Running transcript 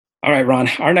All right, Ron,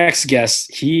 our next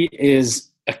guest, he is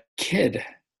a kid,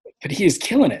 but he is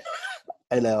killing it.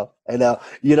 I know, I know.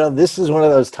 This is one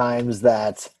of those times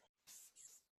that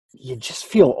you just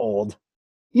feel old.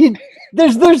 You,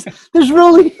 there's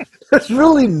really, there's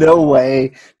really no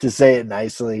way to say it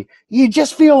nicely. You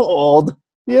just feel old,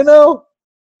 you know?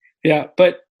 Yeah,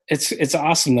 but it's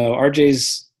awesome though.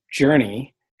 RJ's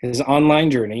journey, his online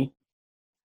journey,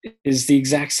 is the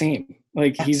exact same.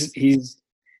 Like he's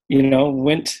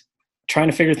went trying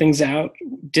to figure things out,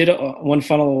 did one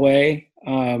funnel away.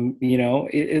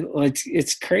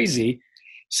 It's crazy.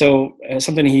 So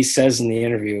something he says in the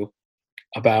interview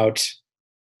about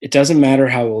it doesn't matter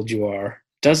how old you are,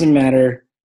 doesn't matter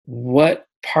what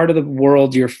part of the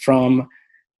world you're from,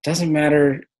 doesn't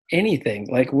matter anything.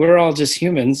 Like we're all just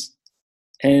humans,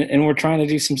 and we're trying to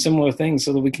do some similar things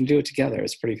so that we can do it together.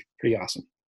 It's pretty awesome.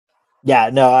 Yeah,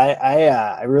 no,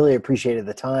 I really appreciated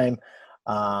the time.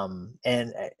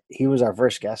 And he was our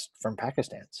first guest from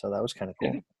Pakistan, so that was kind of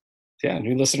cool. Yeah,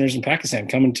 new listeners in Pakistan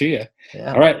coming to you.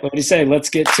 Yeah. All right, what do you say? Let's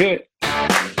get to it.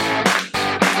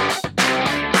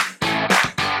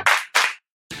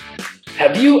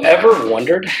 Have you ever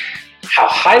wondered how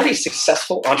highly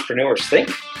successful entrepreneurs think?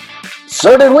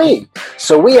 So did we.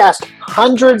 So we asked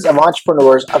hundreds of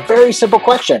entrepreneurs a very simple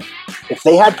question. If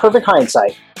they had perfect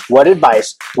hindsight, what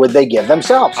advice would they give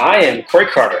themselves? I am Corey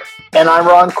Carter. And I'm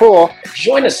Ron Cool.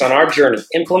 Join us on our journey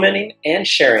implementing and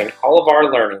sharing all of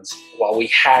our learnings while we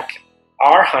hack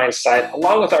our hindsight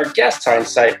along with our guest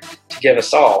hindsight to give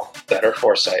us all better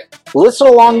foresight. Listen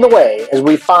along the way as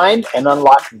we find and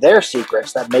unlock their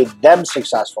secrets that made them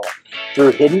successful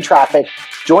through hidden traffic,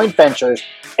 joint ventures,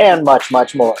 and much,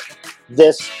 much more.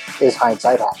 This is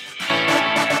Hindsight Hack.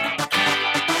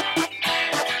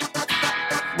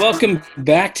 Welcome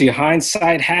back to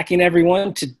Hindsight Hacking,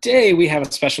 everyone. Today we have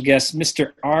a special guest,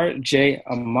 Mr. RJ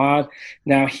Ahmad.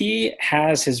 Now he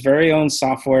has his very own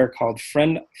software called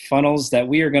Friend Funnels that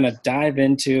we are going to dive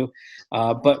into.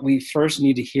 But we first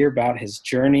need to hear about his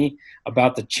journey,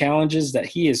 about the challenges that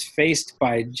he has faced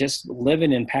by just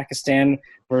living in Pakistan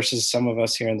versus some of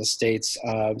us here in the States.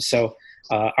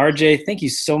 RJ, thank you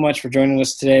so much for joining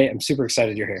us today. I'm super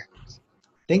excited you're here.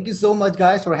 Thank you so much,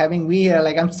 guys, for having me here.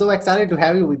 I'm so excited to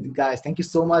have you with you guys. Thank you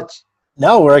so much.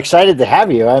 No, we're excited to have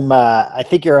you. I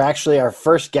think you're actually our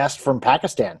first guest from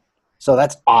Pakistan. So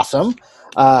that's awesome.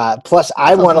 Plus,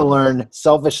 I want to learn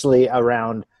selfishly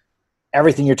around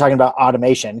everything you're talking about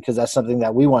automation, because that's something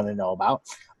that we want to know about.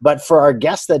 But for our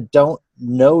guests that don't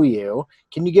know you,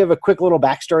 can you give a quick little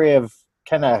backstory of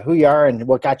kind of who you are and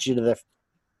what got you to the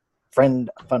Friend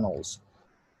Funnels?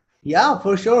 Yeah,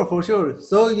 for sure.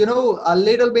 So, a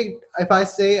little bit, if I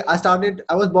say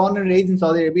I was born and raised in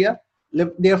Saudi Arabia,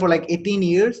 lived there for 18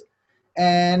 years.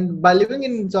 And by living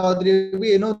in Saudi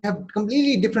Arabia, they have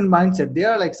completely different mindset. They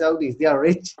are like Saudis, they are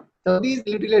rich. Saudis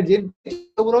literally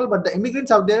overall, but the immigrants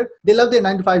out there, they love their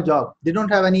 9-to-5 job. They don't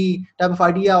have any type of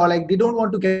idea, or they don't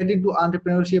want to get into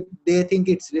entrepreneurship. They think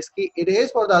it's risky. It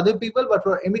is for the other people, but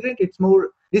for immigrant, it's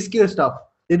more riskier stuff.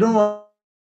 They don't want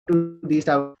to do these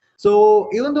type of. So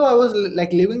even though I was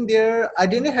living there, I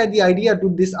didn't have the idea to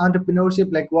this entrepreneurship,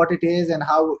 what it is and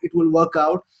how it will work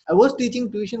out. I was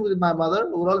teaching tuition with my mother,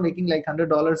 overall making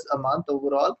 $100 a month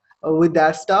overall with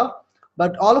that stuff.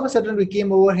 But all of a sudden we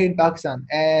came over here in Pakistan,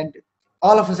 and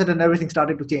all of a sudden everything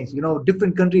started to change.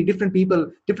 Different country, different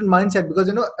people, different mindset, because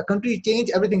a country change,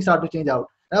 everything started to change out.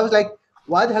 And I was like,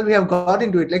 why the hell we have got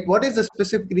into it? What is the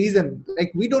specific reason?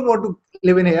 We don't want to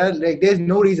live in here. There's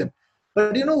no reason.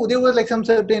 But there was some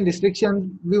certain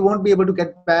restriction. We won't be able to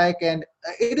get back, and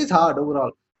it is hard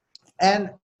overall.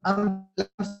 And I'm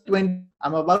 20.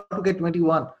 I'm about to get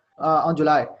 21 on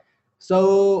July.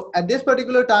 So at this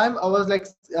particular time, I was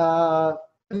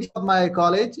finished up my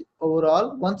college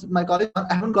overall. Once my college,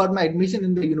 I haven't got my admission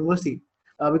in the university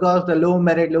because of the low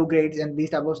merit, low grades, and these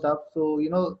type of stuff.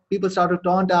 So people start to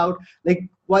taunt out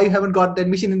why you haven't got the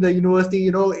admission in the university.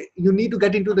 You need to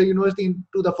get into the university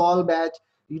into the fall batch.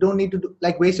 You don't need to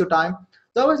waste your time.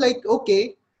 So I was like,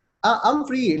 okay, I'm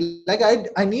free.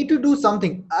 I need to do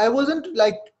something. I wasn't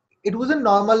it wasn't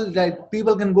normal that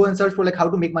people can go and search for how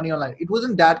to make money online. It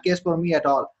wasn't that case for me at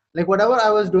all. Whatever I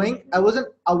was doing, I wasn't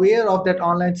aware of that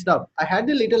online stuff. I had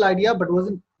a little idea, but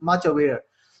wasn't much aware.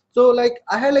 So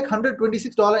I had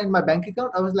 $126 in my bank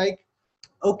account. I was like,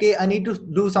 okay, I need to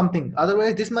do something.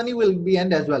 Otherwise, this money will be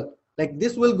end as well.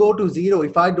 This will go to zero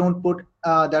if I don't put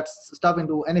that stuff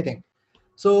into anything.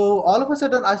 So all of a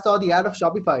sudden, I saw the ad of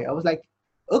Shopify. I was like,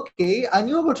 okay, I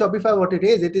knew about Shopify, what it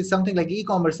is. It is something like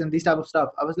e-commerce and this type of stuff.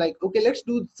 I was like, okay, let's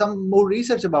do some more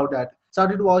research about that.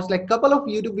 Started to watch couple of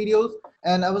YouTube videos,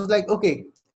 and I was like, okay,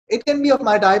 it can be of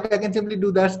my type. I can simply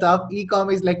do that stuff. E-com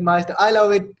is like my stuff. I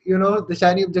love it. The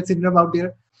shiny object syndrome out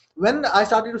there. When I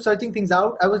started searching things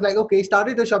out, I was like, okay,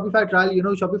 started the Shopify trial.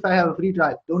 Shopify have a free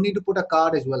trial. Don't need to put a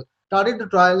card as well. Started the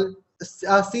trial,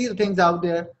 see the things out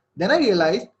there. Then I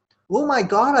realized, oh my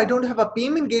God, I don't have a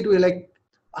payment gateway. Like,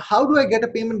 how do I get a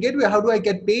payment gateway? How do I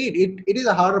get paid? It is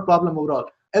a harder problem overall.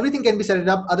 Everything can be set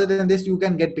up. Other than this, you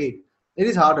can get paid. It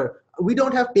is harder. We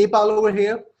don't have PayPal over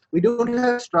here. We don't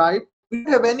have Stripe. We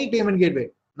don't have any payment gateway.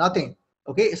 Nothing.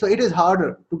 Okay, so it is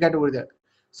harder to get over there.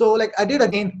 So like I did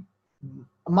again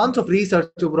months of research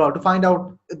overall to find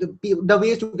out the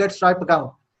ways to get Stripe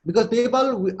account, because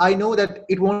PayPal, I know that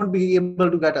it won't be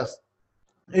able to get us.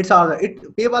 It's harder.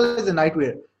 PayPal is a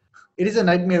nightmare. It is a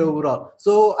nightmare overall.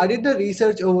 So I did the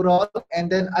research overall, and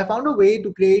then I found a way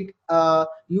to create a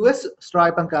US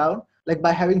Stripe account, like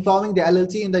by forming the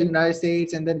LLC in the United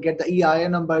States and then get the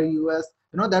EIN number US.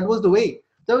 That was the way.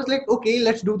 So I was like, okay,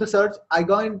 let's do the search. I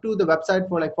got into the website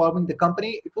for like forming the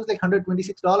company. It was like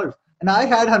 $126, and I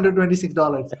had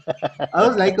 $126. I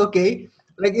was like, okay,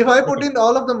 like if I put in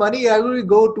all of the money, I will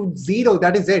go to zero.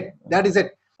 That is it.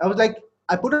 I was like,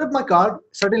 I put up my card.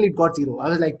 Suddenly it got zero. I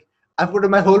was like, I put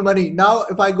in my whole money. Now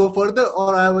if I go further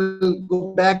or I will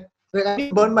go back, like I need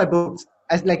to burn my boats.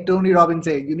 As like Tony Robbins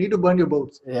say, you need to burn your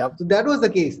boats. Yep. So that was the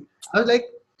case. I was like,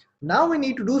 now we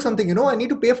need to do something. I need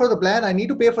to pay for the plan. I need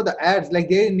to pay for the ads. Like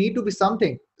there need to be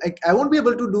something. Like I won't be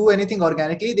able to do anything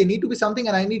organically. They need to be something,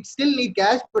 and I still need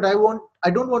cash, but I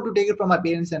don't want to take it from my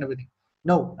parents and everything.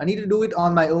 No, I need to do it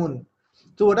on my own.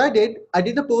 So what I did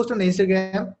the post on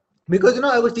Instagram, because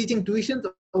I was teaching tuitions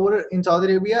over in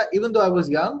Saudi Arabia, even though I was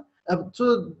young.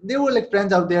 So there were like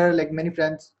friends out there, like many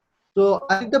friends. So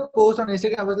I did the post on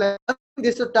Instagram. I was like,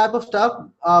 this type of stuff.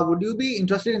 Would you be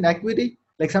interested in equity?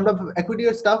 Like some type of equity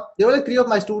or stuff. There were like 3 of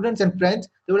my students and friends.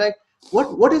 They were like,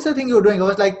 what is the thing you're doing? I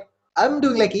was like, I'm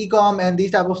doing like e-com and these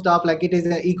type of stuff. Like it is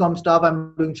an e-com stuff.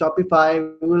 I'm doing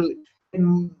Shopify. We will get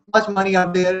much money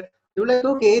out there. They were like,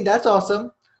 okay, that's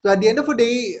awesome. So at the end of the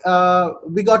day,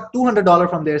 we got $200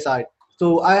 from their side.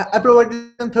 So I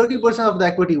provided them 30% of the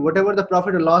equity. Whatever the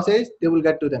profit or loss is, they will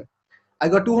get to them. I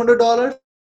got $200,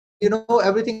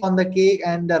 everything on the cake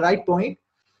and the right point.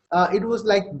 It was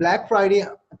like Black Friday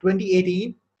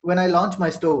 2018 when I launched my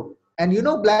store. And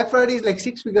Black Friday is like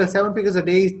 6 figures, 7 figures a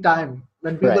day time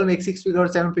when people make 6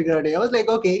 figures, 7 figures a day. I was like,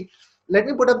 okay, let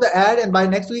me put up the ad, and by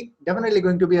next week, definitely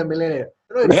going to be a millionaire.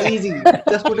 It's easy.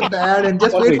 Just put up the ad and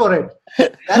just wait for it.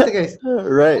 That's the case.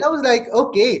 Right. And I was like,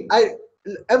 okay,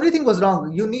 everything was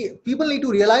wrong. People need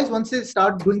to realize once they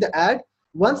start doing the ad,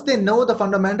 once they know the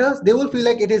fundamentals, they will feel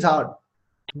like it is hard.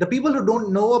 The people who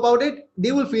don't know about it,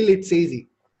 they will feel it's easy.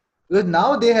 Because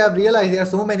now they have realized there are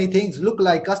so many things, look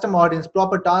like custom audience,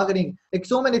 proper targeting, like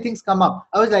so many things come up.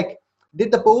 I was like,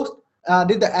 did the post,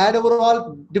 did the ad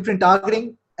overall, different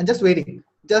targeting, and just waiting.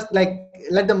 Just like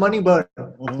let the money burn.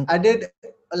 Mm-hmm. I did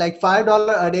like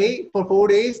 $5 a day for 4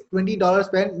 days, $20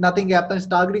 spent, nothing happens,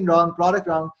 targeting wrong, product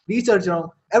wrong, research wrong,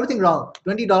 everything wrong.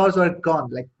 $20 were gone,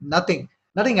 like nothing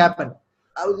happened.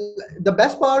 The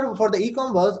best part for the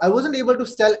e-com was I wasn't able to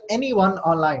sell anyone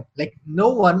online. Like no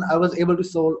one I was able to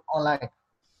sell online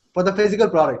for the physical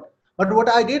product. But what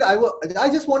I did, I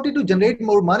just wanted to generate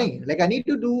more money. Like I need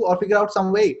to do or figure out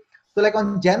some way. So like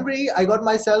on January, I got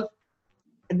myself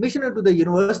admission into the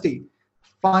university.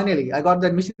 Finally, I got the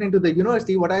admission into the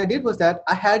university. What I did was that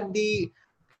I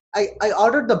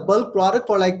ordered the bulk product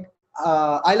for like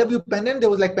I Love You pendant. There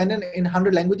was like pendant in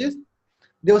 100 languages.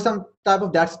 There was some type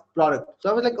of that product. So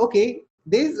I was like, okay,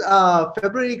 this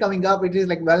February coming up, it is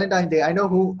like Valentine's Day. I know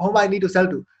whom I need to sell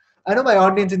to. I know my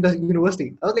audience in the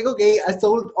university. I was like, okay, I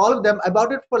sold all of them. I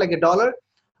bought it for like $1,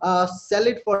 sell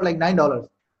it for like $9.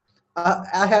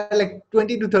 I had like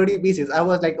 20 to 30 pieces. I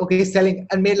was like, okay, selling,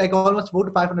 and made like almost $400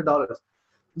 to $500.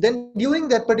 Then during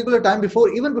that particular time,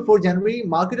 even before January,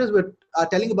 marketers were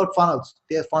telling about funnels.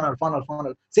 There's funnel,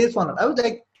 sales funnel. I was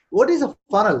like, what is a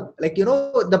funnel? Like,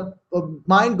 the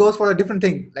mind goes for a different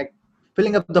thing, like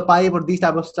filling up the pipe or these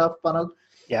type of stuff, funnel.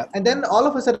 Yeah. And then all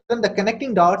of a sudden, the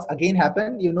connecting dots again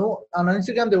happened. On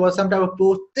Instagram, there was some type of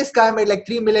post. This guy made like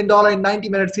 $3 million in 90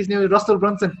 minutes. His name is Russell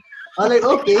Brunson. I was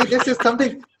like, okay, this is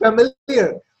something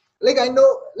familiar. Like, I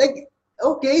know, like,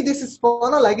 okay, this is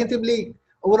funnel. I can simply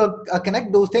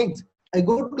connect those things. I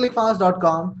go to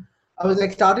clickfunnels.com. I was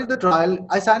like, started the trial.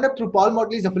 I signed up through Paul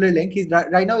Motley's affiliate link. He's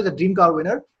right now is a dream car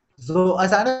winner. So I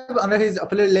signed up under his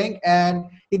affiliate link, and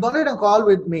he got on a call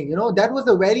with me. That was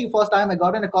the very first time I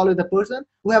got on a call with a person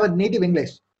who have a native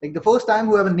English. Like the first time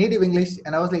who have a native English.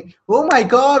 And I was like, oh my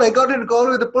God, I got on a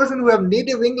call with a person who have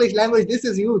native English language. This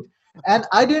is huge. And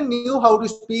I didn't know how to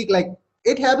speak. Like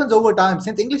it happens over time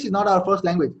since English is not our first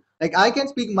language. Like I can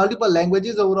speak multiple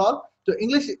languages overall. So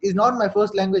English is not my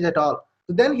first language at all.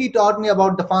 So then he taught me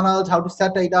about the funnels, how to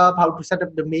set it up, how to set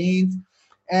up domains.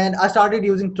 And I started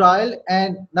using trial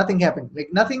and nothing happened. Like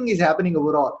nothing is happening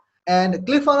overall. And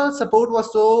ClickFunnels support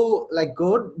was so like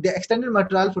good. They extended my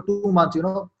trial for 2 months,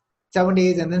 7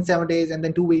 days and then 7 days and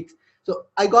then 2 weeks. So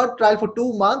I got trial for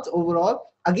 2 months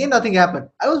overall. Again, nothing happened.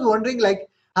 I was wondering like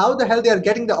how the hell they are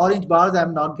getting the orange bars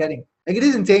I'm not getting. Like it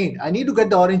is insane. I need to get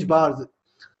the orange bars.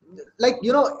 Like,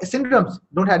 syndromes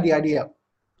don't have the idea.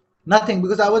 Nothing,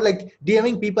 because I was like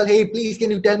DMing people, hey, please,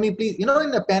 can you tell me, please, in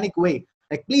a panic way.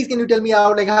 Like, please, can you tell me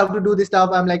out, like, how to do this stuff?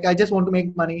 I'm like, I just want to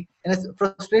make money in a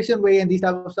frustration way and these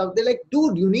type of stuff. They're like,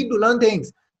 dude, you need to learn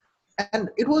things. And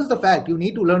it was the fact, you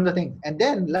need to learn the thing. And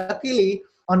then luckily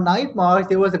on 9th March,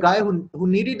 there was a guy who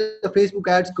needed the Facebook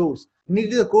ads course,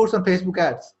 needed a course on Facebook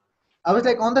ads. I was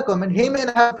like on the comment, hey man,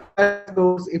 I have a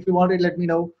course. If you want it, let me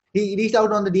know. He reached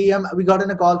out on the DM. We got in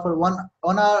a call for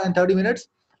 1 hour and 30 minutes.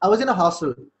 I was in a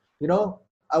hostel,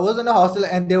 I was in a hostel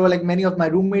and there were like many of my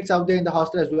roommates out there in the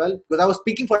hostel as well. Because I was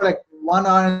speaking for like 1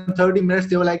 hour and 30 minutes.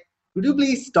 They were like, could you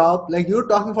please stop? Like you're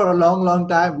talking for a long, long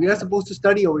time. We are supposed to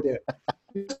study over there.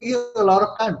 It's a lot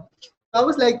of time. I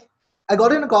was like, I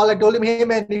got in a call. I told him, hey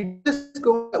man, you just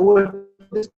go over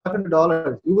this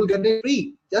 $500. You will get it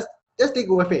free. Just take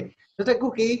OFA. It's like,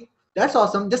 okay, that's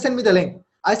awesome. Just send me the link.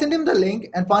 I sent him the link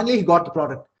and finally he got the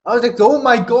product. I was like, oh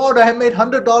my God, I have made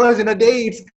 $100 in a day.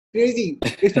 It's crazy.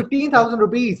 It's 15,000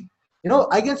 rupees.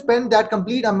 I can spend that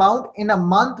complete amount in a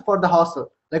month for the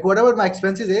hostel. Like whatever my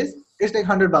expenses is, it's like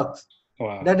 $100.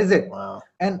 Wow. That is it. Wow.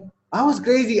 And I was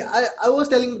crazy. I was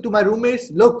telling to my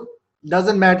roommates, look,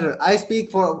 doesn't matter. I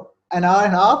speak for an hour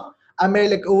and a half. I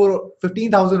made like over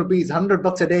 15,000 rupees,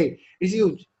 $100 a day. It's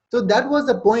huge. So that was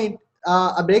the point.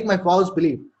 I break my false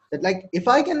belief that like if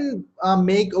I can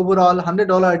make overall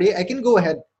 $100 a day, I can go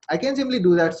ahead. I can simply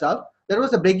do that stuff. That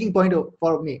was the breaking point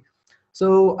for me.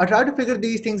 So I tried to figure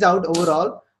these things out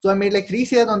overall. So I made like 3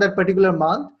 sales on that particular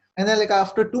month. And then like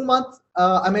after 2 months,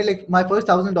 I made like my first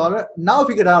 $1,000. Now I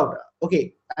figured out,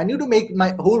 okay, I need to make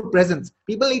my whole presence.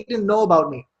 People need to know about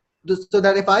me so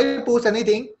that if I post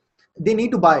anything, they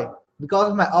need to buy because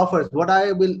of my offers, what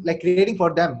I will like creating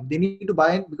for them. They need to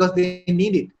buy it because they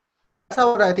need it. That's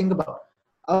how I think about.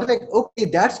 I was like, okay,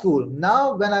 that's cool.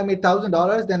 Now when I made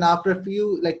 $1,000, then after a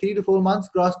few, like 3 to 4 months,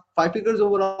 crossed 5 figures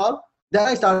overall. Then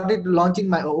I started launching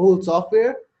my whole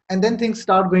software, and then things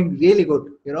start going really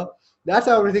good. That's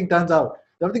how everything turns out.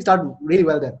 Everything started really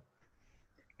well then.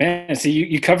 Man, so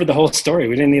you covered the whole story.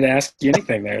 We didn't need to ask you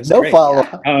anything there. No follow.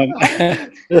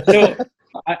 So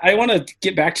I want to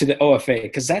get back to the OFA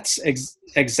because that's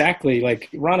exactly like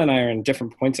Ron and I are in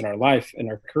different points in our life, in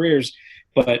our careers,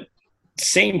 but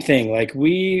same thing. Like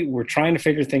we were trying to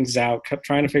figure things out, kept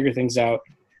trying to figure things out.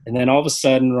 And then all of a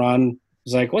sudden Ron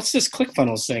was like, what's this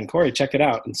ClickFunnels thing? Corey, check it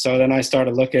out. And so then I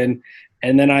started looking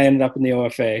and then I ended up in the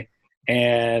OFA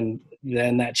and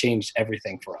then that changed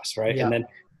everything for us. Right. Yeah. And then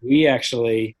we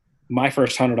actually, my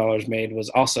first $100 made was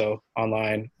also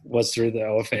online, was through the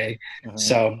OFA. Mm-hmm.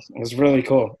 So it was really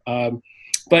cool.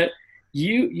 But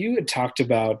you had talked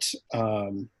about,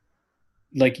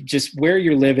 like just where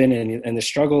you're living and the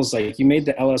struggles, like you made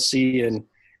the LLC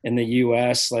in the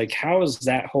US, like how is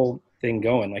that whole thing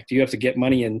going? Like, do you have to get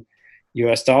money in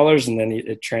US dollars and then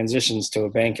it transitions to a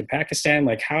bank in Pakistan?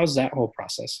 Like, how's that whole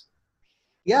process?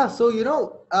 Yeah. So,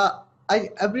 I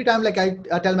every time, like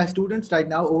I tell my students right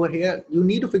now over here, you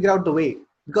need to figure out the way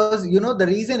because, the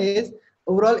reason is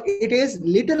overall it is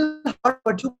little hard,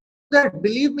 but that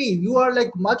believe me, you are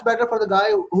like much better for the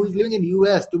guy who is living in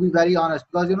US, to be very honest,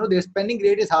 because their spending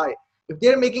rate is high. If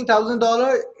they're making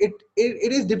 $1,000, it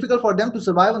is difficult for them to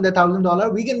survive on that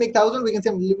 $1,000. We can make 1,000, we can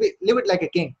say live it like a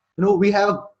king. We have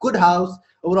a good house,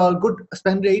 overall good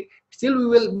spend rate, still we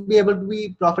will be able to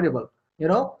be profitable.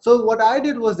 So what I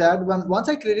did was that once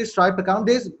I created Stripe account,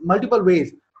 there's multiple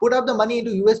ways. Put up the money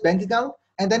into US bank account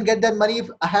and then get that money. If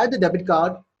I had the debit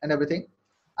card and everything,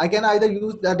 I can either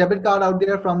use the debit card out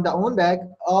there from the own bank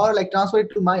or like transfer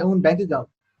it to my own bank account.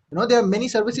 There are many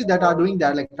services that are doing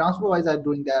that, like TransferWise are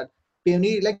doing that.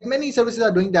 Payoneer, like many services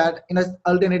are doing that in an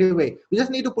alternative way. We just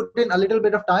need to put in a little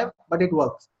bit of time, but it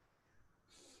works.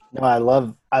 No, I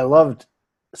loved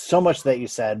so much that you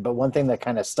said, but one thing that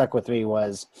kind of stuck with me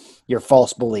was your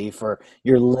false belief or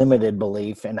your limited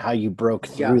belief and how you broke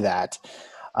through that.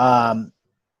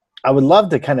 I would love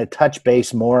to kind of touch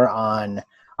base more on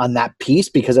that piece,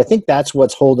 because I think that's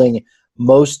what's holding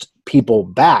most people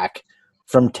back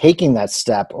from taking that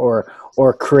step or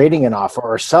creating an offer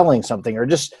or selling something or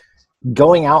just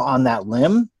going out on that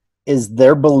limb, is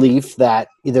their belief that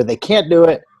either they can't do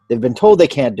it, they've been told they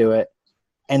can't do it.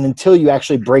 And until you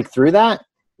actually break through that,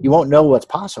 you won't know what's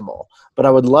possible. But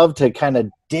I would love to kind of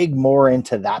dig more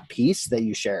into that piece that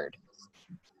you shared.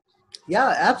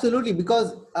 Yeah, absolutely.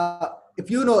 Because if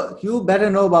you know, you better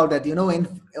know about that. You know, in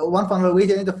one funnel away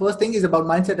challenge, the first thing is about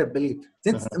mindset and belief.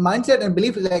 Since mindset and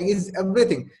belief like is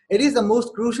everything, it is the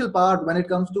most crucial part when it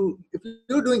comes to if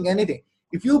you're doing anything.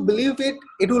 If you believe it,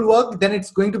 it will work. Then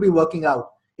it's going to be working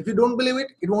out. If you don't believe it,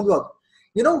 it won't work.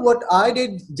 You know what I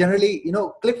did generally? You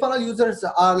know, ClickFunnels users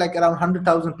are like around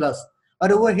 100,000 plus,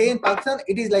 but over here in Pakistan,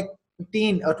 it is like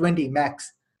 15 or 20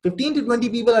 max. 15 to 20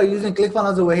 people are using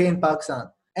ClickFunnels over here in Pakistan,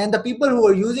 and the people who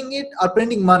are using it are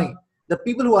printing money. The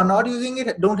people who are not using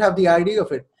it don't have the idea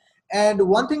of it. And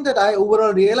one thing that I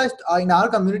overall realized in our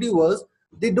community was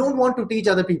they don't want to teach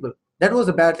other people. That was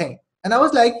a bad thing. And I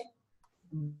was like,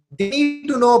 they need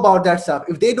to know about that stuff.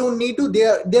 If they don't need to,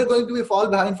 they're going to be fall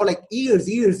behind for like years.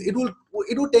 It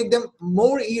will take them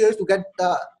more years to get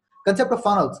the concept of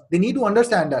funnels. They need to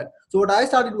understand that. So what I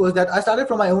started was that I started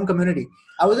from my own community.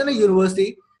 I was in a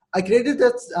university. I created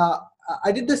this.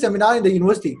 I did the seminar in the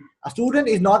university. A student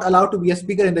is not allowed to be a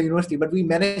speaker in the university, but we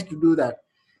managed to do that.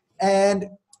 And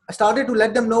I started to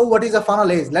let them know what is a funnel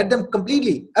is. Let them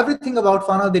completely everything about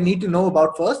funnel they need to know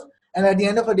about first. And at the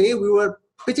end of the day, we were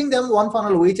pitching them one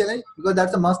funnel away challenge because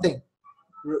that's a must thing.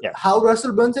 Yeah. How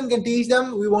Russell Brunson can teach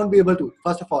them, we won't be able to.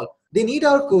 First of all, they need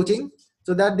our coaching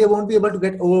so that they won't be able to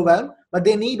get overwhelmed. But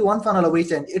they need one funnel away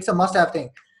challenge. It's a must-have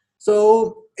thing.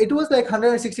 So it was like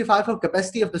 165 of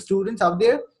capacity of the students out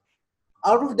there.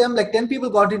 Out of them, like 10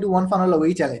 people got into one funnel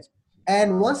away challenge.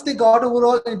 And once they got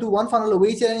overall into one funnel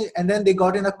away challenge, and then they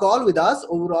got in a call with us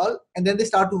overall, and then they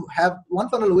start to have one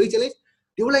funnel away challenge,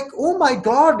 they were like, oh my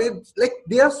God, it's like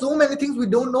there are so many things we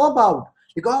don't know about.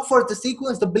 Like offers, the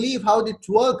sequence, the belief, how it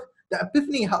work, the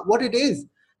epiphany, what it is.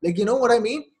 Like, you know what I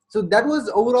mean? So that was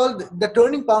overall the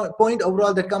turning point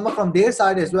overall that come up from their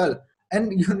side as well.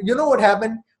 And you know what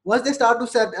happened? Once they start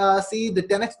to see the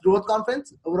 10x growth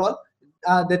conference overall,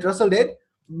 that Russell did,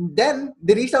 then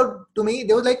they reached out to me.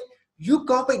 They was like, you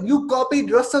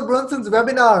copied Russell Brunson's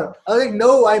webinar. I was like,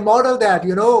 no, I modeled that.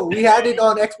 You know, we had it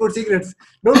on Export Secrets.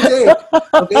 Don't say it.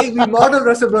 Okay, we modeled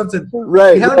Russell Brunson.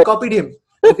 Right. We haven't copied him.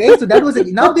 Okay, so that was it.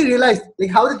 Now they realized like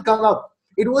how did it come up.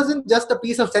 It wasn't just a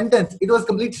piece of sentence. It was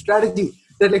complete strategy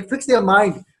that like fixed their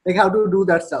mind, like how to do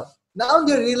that stuff. Now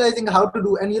they're realizing how to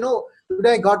do. And you know,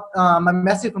 today I got my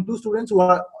message from two students who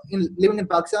are living in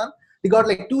Pakistan. They got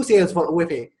like 2 sales for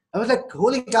OFA. I was like,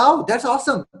 holy cow, that's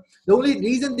awesome. The only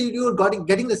reason that you're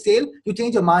getting the sale, you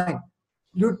change your mind.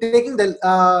 You're taking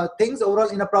the things overall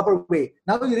in a proper way.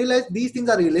 Now you realize these things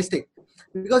are realistic.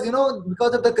 Because, you know,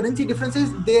 because of the currency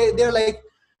differences, they're like,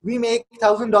 we make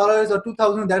 $1,000 or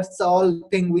 $2,000, that's all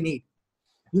thing we need.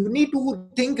 You need to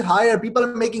think higher. People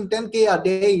are making 10K a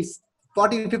day,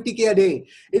 40, 50K a day.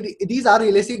 These are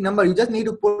realistic numbers. You just need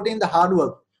to put in the hard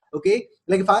work. Okay,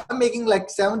 like if I'm making like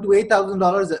 $7,000 to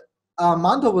 $8,000 a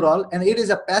month overall, and it is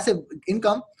a passive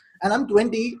income, and I'm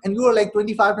 20, and you are like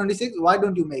 25, 26, why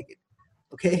don't you make it?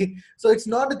 Okay, so it's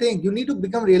not a thing. You need to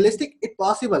become realistic. It's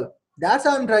possible. That's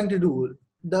how I'm trying to do.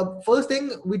 The first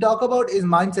thing we talk about is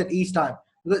mindset each time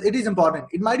because it is important.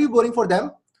 It might be boring for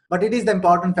them, but it is the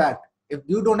important fact. If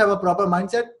you don't have a proper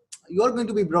mindset, you're going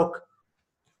to be broke.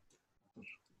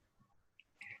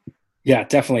 Yeah,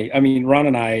 definitely. I mean, Ron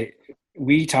and I,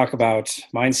 we talk about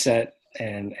mindset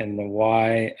and the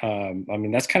why. I mean,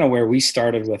 that's kind of where we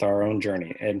started with our own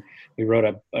journey. And we wrote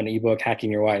an ebook, Hacking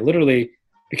Your Why, literally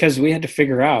because we had to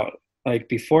figure out, like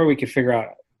before we could figure out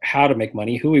how to make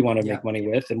money, who we wanted to make money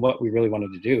with, and what we really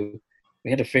wanted to do, we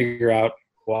had to figure out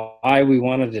why we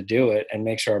wanted to do it and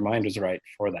make sure our mind was right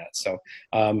for that. So,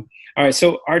 all right.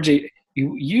 So RJ,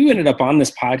 you ended up on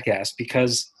this podcast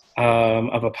because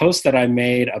of a post that I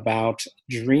made about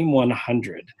Dream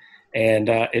 100. And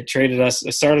it started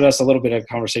us a little bit of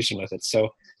conversation with it.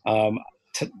 So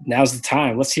now's the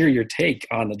time. Let's hear your take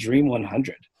on the Dream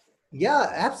 100.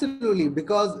 Yeah, absolutely.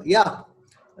 Because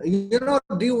you know,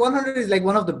 Dream 100 is like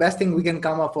one of the best thing we can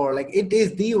come up for. Like it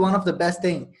is the one of the best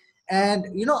thing. And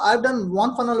you know, I've done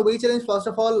one funnel away challenge first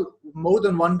of all more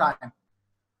than one time.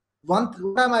 One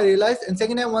time I realized, and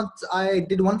second time once I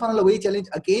did one funnel away challenge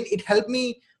again, it helped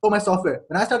me for my software.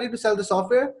 When I started to sell the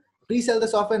software, pre-sell the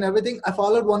software and everything, I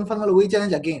followed one funnel away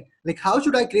challenge again. Like how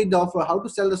should I create the offer? How to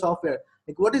sell the software?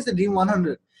 Like what is the Dream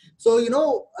 100? So, you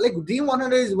know, like Dream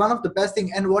 100 is one of the best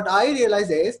thing. And what I realize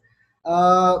is,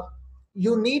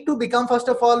 you need to become, first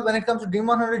of all, when it comes to Dream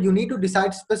 100, you need to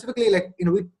decide specifically like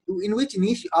in which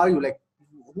niche are you, like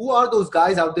who are those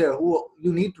guys out there who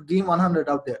you need to Dream 100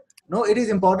 out there. No, it is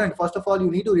important. First of all,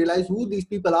 you need to realize who these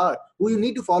people are, who you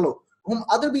need to follow, whom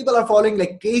other people are following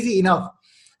like crazy enough.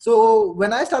 So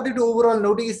when I started to overall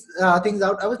notice things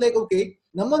out, I was like, okay,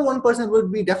 number one person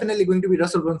would be definitely going to be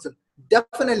Russell Brunson.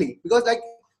 Definitely. Because like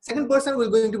second person will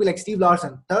going to be like Steve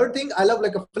Larson. Third thing, I love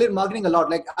like affiliate marketing a lot.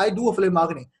 Like I do affiliate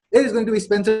marketing. There is going to be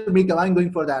Spencer Meekum. I'm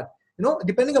going for that. You know,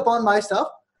 depending upon my stuff,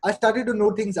 I started to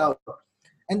know things out.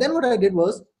 And then what I did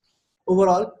was,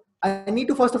 overall, I need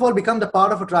to first of all become the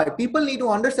part of a tribe. People need to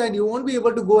understand you won't be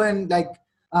able to go and like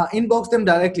inbox them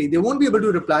directly. They won't be able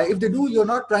to reply. If they do, you're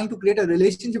not trying to create a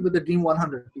relationship with the Dream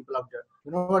 100 people out there.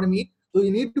 You know what I mean? So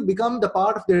you need to become the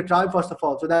part of their tribe first of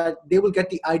all, so that they will get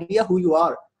the idea who you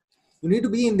are. You need to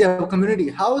be in their community.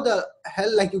 How the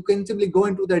hell like you can simply go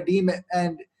into their team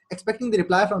and expecting the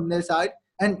reply from their side,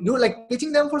 and you're like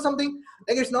pitching them for something?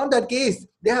 Like it's not that case.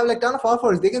 They have like ton of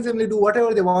offers. They can simply do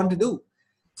whatever they want to do.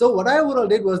 So what I overall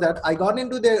did was that I got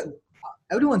into their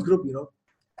everyone's group, you know,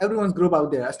 everyone's group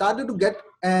out there. I started to get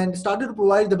and started to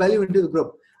provide the value into the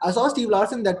group. I saw Steve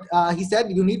Larson that he said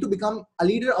you need to become a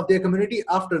leader of their community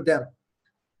after them.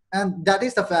 And that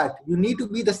is the fact. You need to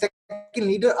be the second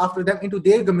leader after them into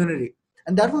their community.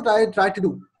 And that's what I tried to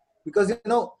do. Because, you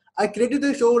know, I created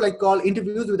a show like called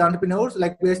Interviews with Entrepreneurs.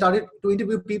 Like we started to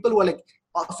interview people who are like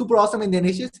super awesome in their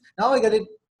niches. Now I get it.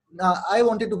 I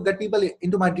wanted to get people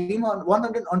into my Dream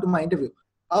 100 onto my interview.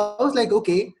 I was like,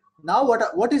 okay, now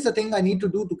what is the thing I need to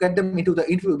do to get them into the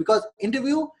interview? Because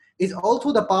interview is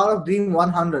also the power of Dream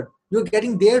 100. You're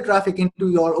getting their traffic into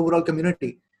your overall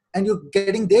community, and you're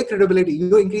getting their credibility.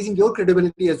 You're increasing your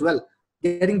credibility as well,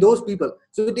 getting those people.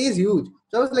 So it is huge.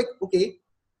 So I was like, okay,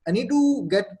 I need to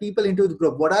get people into the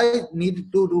group. What I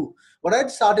needed to do, what I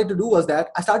started to do was that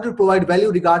I started to provide value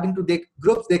regarding to their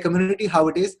groups, their community, how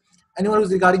it is. Anyone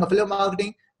who's regarding affiliate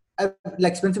marketing,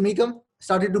 like Spencer Meekum,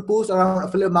 started to post around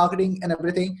affiliate marketing and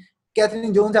everything.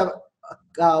 Catherine Jones have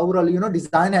overall, you know,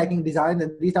 design hacking, design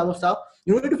and these type of stuff.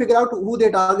 You need to figure out who their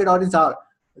target audience are.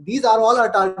 These are all our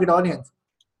target audience.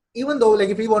 Even though like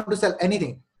if we want to sell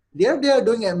anything, they are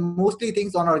doing mostly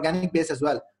things on organic base as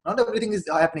well. Not everything is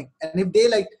happening. And if they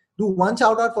like do one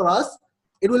shout out for us,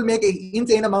 it will make an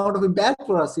insane amount of impact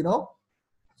for us, you know.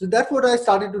 So that's what I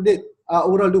started to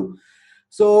overall do.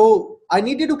 So I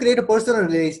needed to create a personal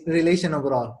relation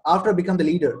overall after I become the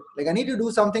leader. Like I need to do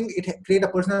something, create a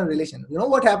personal relation. You know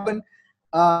what happened?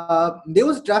 There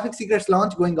was Traffic Secrets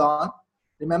launch going on.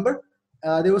 Remember?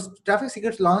 There was Traffic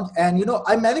Secrets launch, and you know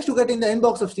I managed to get in the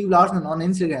inbox of Steve Larson on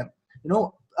Instagram. You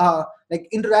know, like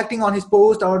interacting on his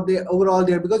post or the overall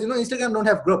there, because you know Instagram don't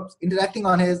have groups. Interacting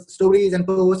on his stories and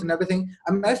posts and everything.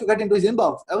 I managed to get into his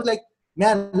inbox. I was like,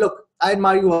 man, look, I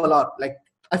admire you a lot. Like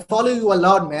I follow you a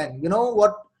lot, man. You know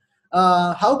what?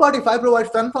 How about if I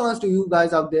provide fun funnels to you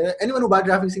guys out there? Anyone who buy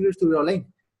Traffic Secrets through your link.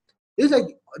 He was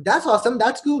like, that's awesome.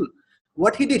 That's cool.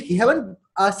 What he did, he haven't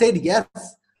said yes,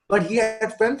 but he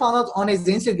had friend funnels on his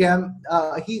Instagram.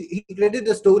 He created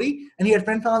the story and he had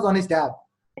friend funnels on his tab,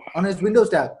 on his Windows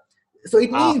tab. So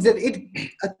it means that it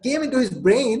came into his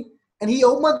brain and he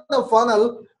opened the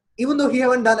funnel, even though he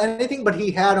haven't done anything, but he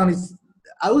had on his.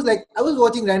 I was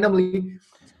watching randomly.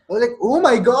 I was like, oh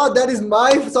my God, that is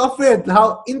my software.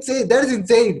 How insane. That is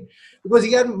insane. Because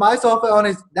he had my software on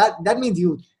his, that means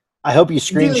huge. I hope you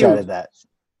screenshotted that.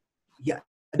 Yeah,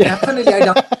 definitely. I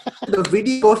downloaded the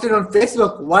video, posted on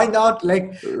Facebook. Why not?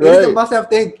 Like, it's a must-have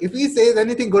thing. If he says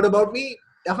anything good about me,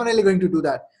 definitely going to do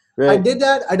that. Right. I did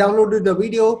that. I downloaded the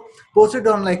video, posted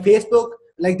on like Facebook.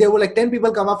 Like there were like 10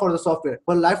 people come up for the software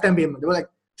for lifetime payment. They were like,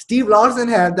 Steve Larson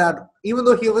had that, even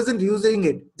though he wasn't using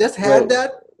it. Just had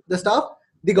that, the stuff.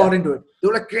 They got into it. They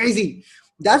were like crazy.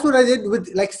 That's what I did with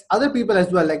like other people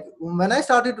as well. Like when I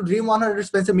started to Dream 100,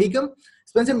 Spencer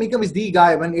Meekum is the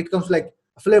guy when it comes to like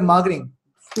affiliate marketing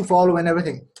to follow and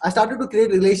everything. I started to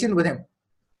create relation with him.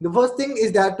 The first thing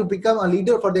is that to become a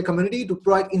leader for their community, to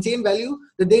provide insane value,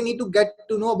 that they need to get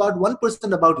to know about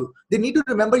 1% about you. They need to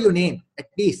remember your name at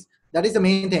least. That is the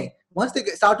main thing. Once they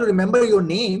start to remember your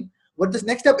name, what this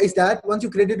next step is that once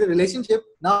you created a relationship,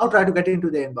 now try to get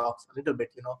into their inbox a little bit,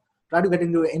 you know. Try to get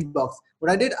into an inbox. What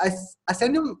I did, I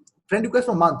sent him friend requests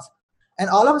for months. And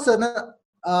all of a sudden,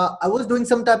 I was doing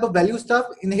some type of value stuff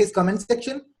in his comment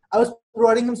section. I was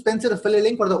providing him Spencer affiliate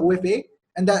link for the OFA.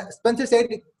 And that Spencer said,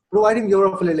 provide him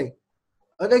your affiliate link.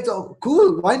 I was like, oh,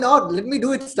 cool, why not? Let me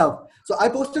do it stuff. So I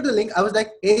posted the link. I was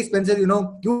like, hey, Spencer, you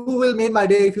know, you will make my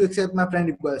day if you accept my friend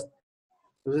request.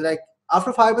 It was like,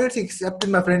 after 5 minutes, he accepted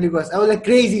my friend request. I was like,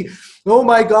 crazy. Oh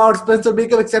my God, Spencer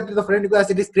Meekum accepted the friend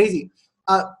request. It is crazy.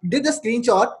 Did the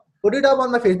screenshot, put it up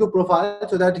on my Facebook profile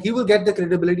so that he will get the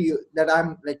credibility that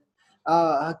I'm like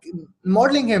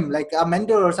modeling him like a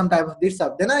mentor or some type of this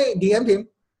stuff. Then I DM'd him,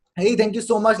 hey, thank you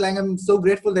so much. Like, I'm so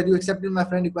grateful that you accepted my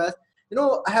friend request. You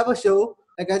know, I have a show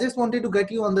Like, I just wanted to get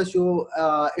you on the show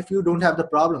if you don't have the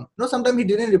problem. No, sometimes he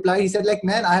didn't reply. He said like,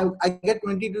 man, I get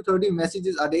 20 to 30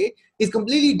 messages a day. He's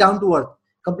completely down to earth,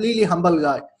 completely humble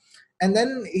guy. And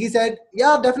then he said,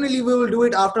 yeah, definitely we will do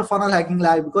it after Funnel Hacking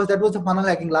Live, because that was the Funnel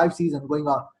Hacking Live season going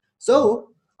on.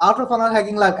 So after Funnel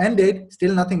Hacking Live ended,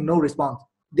 still nothing, no response.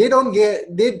 They don't get,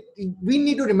 we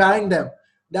need to remind them.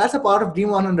 That's a part of Dream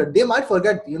 100. They might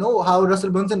forget, you know, how Russell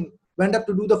Brunson went up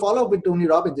to do the follow-up with Tony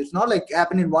Robbins. It's not like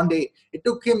happened in one day. It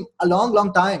took him a long,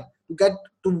 long time to get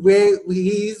to where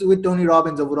he is with Tony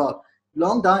Robbins overall.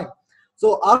 Long time.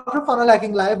 So after Funnel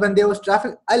Hacking Live, when there was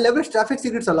traffic, I leveraged Traffic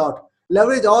Secrets a lot.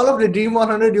 Leverage all of the Dream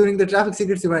 100 during the Traffic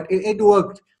Secrets event. It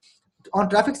worked. On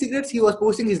Traffic Secrets, he was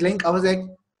posting his link. I was like,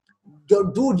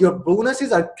 dude, your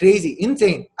bonuses are crazy,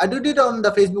 insane. I did it on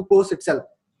the Facebook post itself.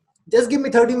 Just give me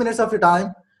 30 minutes of your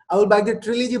time. I will buy the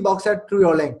trilogy box set through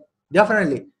your link.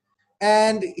 Definitely.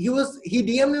 And he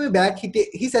DM'd me back.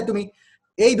 He said to me,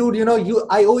 hey dude, you know,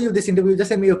 I owe you this interview. Just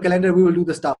send me your calendar. We will do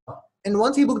the stuff. And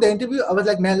once he booked the interview, I was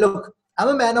like, man, look, I'm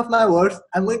a man of my words.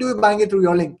 I'm going to be buying it through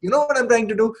your link. You know what I'm trying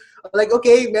to do? Like,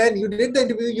 okay, man, you did the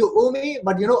interview. You owe me,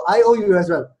 but you know, I owe you as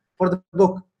well for the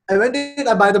book. I went in,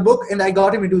 I buy the book, and I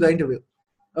got him into the interview.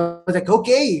 I was like,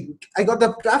 okay, I got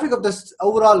the traffic of this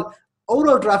overall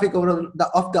traffic of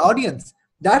the audience.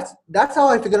 That's how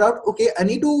I figured out, okay, I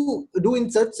need to do in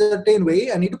such certain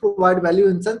way. I need to provide value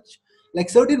in such like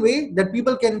certain way that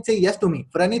people can say yes to me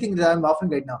for anything that I'm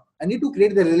offering right now. I need to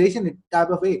create the relation type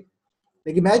of way.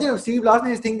 Like, imagine if Steve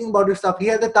Larsen is thinking about this stuff. He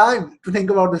had the time to think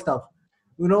about this stuff.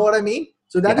 You know what I mean?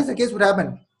 So that is the case what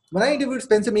happened. When I interviewed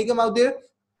Spencer Meekum out there,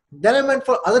 then I went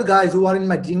for other guys who are in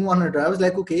my Dream 100. I was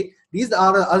like, okay, these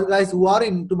are other guys who are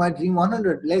into my Dream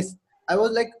 100 list. I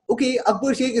was like, okay,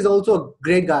 Akbar Sheikh is also a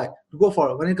great guy to go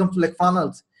for when it comes to like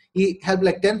funnels. He helped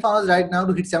like 10 funnels right now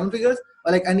to hit 7 figures.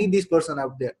 But like, I need this person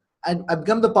out there. And I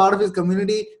become the part of his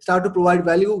community, start to provide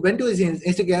value, went to his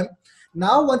Instagram.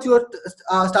 Now, once you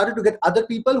are started to get other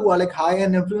people who are like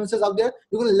high-end influencers out there,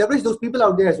 you're going to leverage those people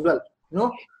out there as well. You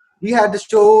know, we have the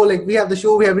show, we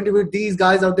have interviewed these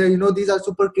guys out there. You know, these are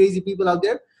super crazy people out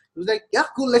there. It was like, yeah,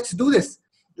 cool, let's do this.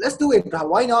 Let's do it.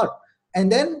 Why not?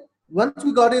 And then once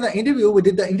we got in an interview, we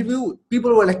did the interview,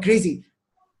 people were like crazy.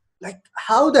 Like,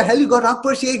 how the hell you got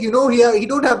Akbar Sheikh? You know, he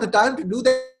don't have the time to do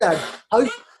that. How?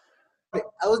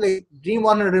 I was like, Dream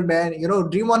 100, man. You know,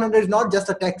 Dream 100 is not just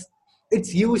a text. It's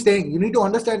huge thing. You need to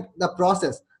understand the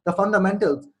process, the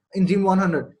fundamentals in Dream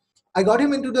 100. I got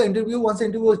him into the interview. Once the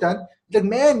interview was done, like,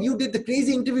 man, you did the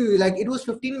crazy interview. Like, it was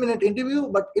 15-minute interview,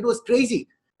 but it was crazy.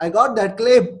 I got that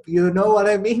clip. You know what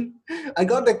I mean? I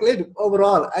got the clip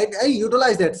overall. I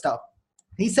utilized that stuff.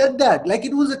 He said that like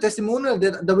it was a testimonial.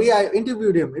 That the way I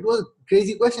interviewed him, it was a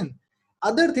crazy question.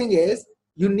 Other thing is,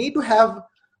 you need to have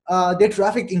their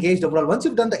traffic engaged overall. Once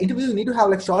you've done the interview, you need to have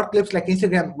like short clips like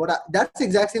Instagram. That's the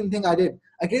exact same thing I did.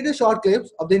 I created short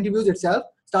clips of the interviews itself,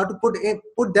 start to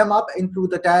put them up into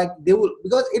the tag. They will,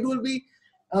 because it will be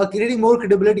creating more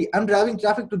credibility. I'm driving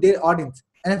traffic to their audience.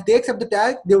 And if they accept the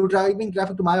tag, they will driving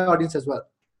traffic to my audience as well.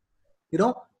 You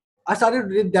know, I started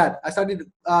doing that. I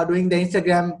started doing the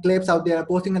Instagram clips out there,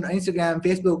 posting on Instagram,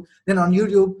 Facebook, then on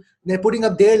YouTube. They're putting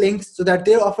up their links so that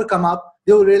their offer come up.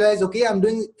 They will realize, okay, I'm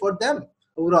doing it for them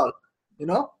overall, you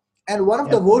know. And one of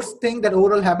the worst thing that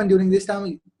overall happened during this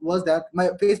time was that my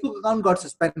Facebook account got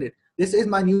suspended. This is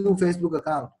my new Facebook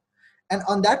account. And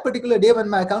on that particular day when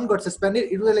my account got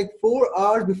suspended, it was like 4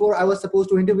 hours before I was supposed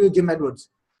to interview Jim Edwards.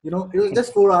 You know, it was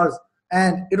just 4 hours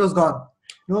and it was gone.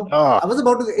 You know, I was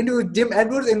about to interview Jim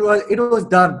Edwards and it was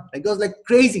done. Like, it was like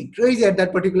crazy at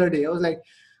that particular day. I was like,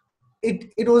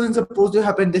 it wasn't supposed to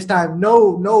happen this time.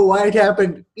 No, why it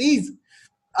happened? Please.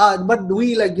 But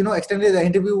we extended the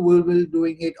interview. We will be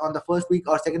doing it on the first week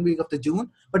or second week of the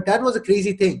June. But that was a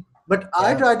crazy thing. But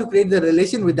I tried to create the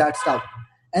relation with that stuff.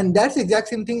 And that's the exact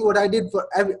same thing what I did for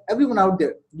everyone out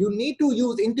there. You need to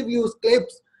use interviews,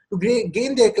 clips to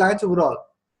gain their clients overall.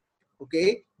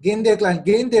 Okay? Gain their clients,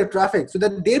 gain their traffic so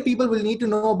that their people will need to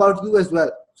know about you as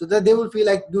well. So that they will feel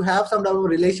like you have some type of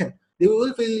relation. They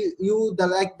will feel you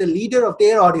like the leader of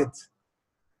their audience.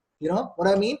 You know what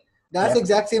I mean? That's the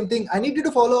exact same thing. I need you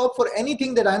to follow up for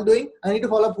anything that I'm doing. I need to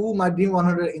follow up who my Dream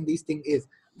 100 in these things is.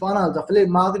 Funnels, affiliate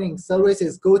marketing,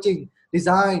 services, coaching,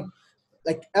 design,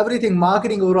 like everything,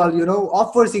 marketing overall, you know,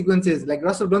 offer sequences, like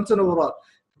Russell Brunson overall.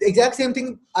 The exact same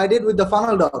thing I did with the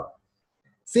Funnel Dog.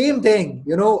 Same thing,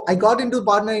 you know, I got into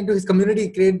partner into his community,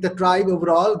 create the tribe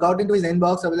overall, got into his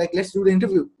inbox. I was like, let's do the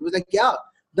interview. He was like, yeah.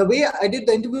 The way I did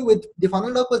the interview with the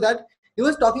Funnel Dog was that he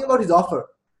was talking about his offer.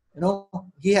 You know,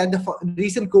 he had the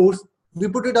recent course. We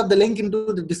put it up, the link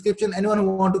into the description. Anyone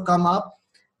who want to come up,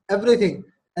 everything.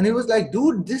 And he was like,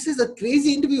 dude, this is a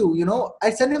crazy interview.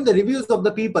 I sent him the reviews of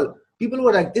the people. People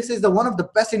were like, this is the one of the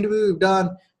best interview we've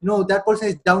done. That person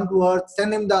is down to earth.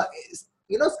 Send him the,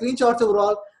 screenshots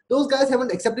overall. Those guys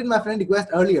haven't accepted my friend request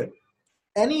earlier.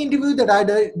 Any interview that I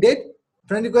did,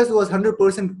 friend request was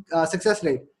 100% success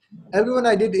rate. Everyone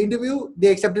I did interview, they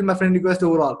accepted my friend request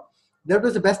overall. That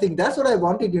was the best thing. That's what I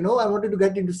wanted, I wanted to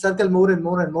get into circle more and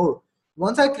more and more.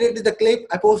 Once I created the clip,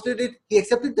 I posted it, he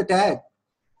accepted the tag.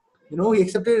 He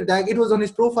accepted the tag. It was on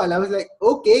his profile. I was like,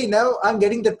 okay, now I'm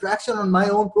getting the traction on my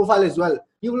own profile as well.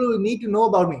 People will need to know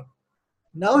about me.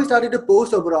 Now he started to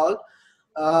post overall.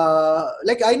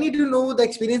 I need to know the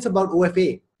experience about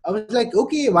OFA. I was like,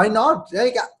 okay, why not?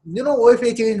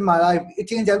 OFA changed my life. It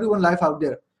changed everyone's life out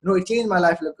there. It changed my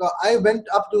life. I went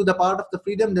up to the part of the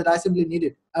freedom that I simply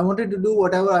needed. I wanted to do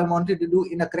whatever I wanted to do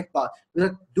in a correct path. I was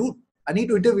like, dude, I need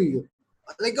to interview you.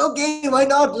 Like, okay, why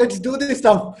not? Let's do this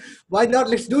stuff. Why not?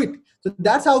 Let's do it. So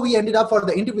that's how we ended up for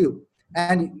the interview.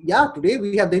 And yeah, today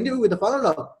we have the interview with the funnel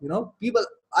dog. People,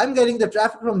 I'm getting the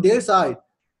traffic from their side.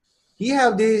 He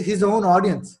have his own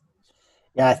audience.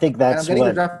 Yeah, I think that's what.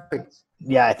 The traffic.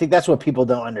 Yeah, I think that's what people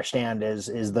don't understand is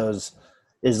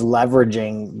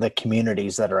leveraging the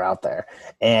communities that are out there,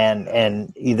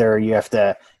 and either you have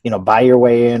to buy your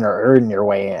way in or earn your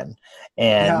way in,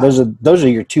 and those are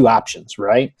your two options,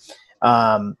 right?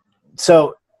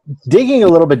 So digging a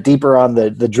little bit deeper on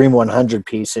the Dream 100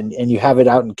 piece, and you have it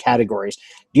out in categories.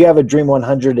 Do you have a Dream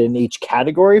 100 in each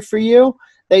category for you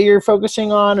that you're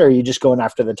focusing on, or are you just going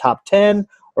after the top 10,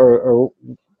 or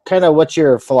kind of what's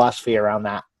your philosophy around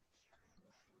that?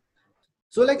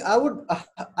 So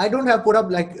I don't have put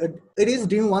up it is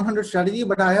Dream 100 strategy,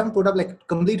 but I haven't put up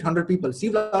complete 100 people.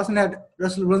 Steve Larsen had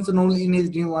Russell Brunson only in his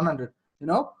Dream 100,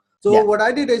 So what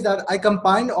I did is that I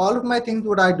combined all of my things,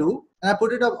 what I do, and I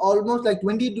put it up almost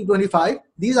 20 to 25.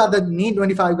 These are the main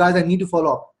 25 guys I need to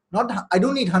follow up. I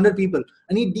don't need 100 people.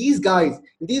 I need these guys.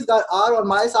 If these guys are on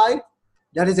my side,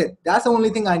 that is it. That's the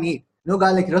only thing I need.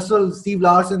 Guys like Russell, Steve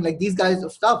Larsen, these guys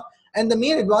of stuff. And the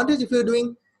main advantage if you're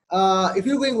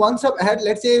going one step ahead,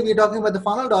 let's say we're talking about the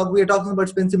funnel dog, we're talking about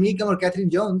Spencer Meekum or Catherine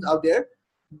Jones out there.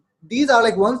 These are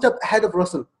one step ahead of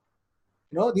Russell.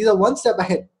 These are one step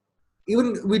ahead.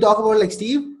 Even we talk about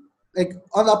Steve,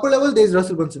 on the upper level, there's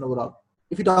Russell Brunson overall.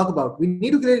 If you talk about, we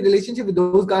need to create a relationship with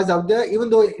those guys out there, even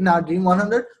though in our Dream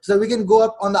 100, so we can go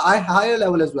up on the higher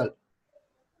level as well.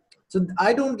 So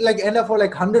I don't end up for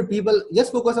 100 people.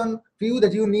 Just focus on few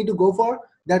that you need to go for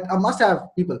that are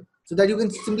must-have people, so that you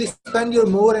can simply spend your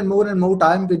more and more and more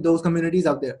time with those communities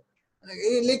out there.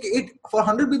 For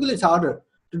 100 people, it's harder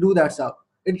to do that stuff.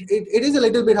 It is a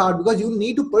little bit hard because you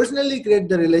need to personally create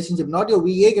the relationship. Not your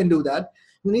VA can do that.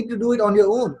 You need to do it on your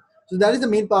own. So that is the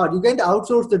main part. You can't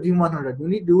outsource the Dream 100. You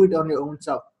need to do it on your own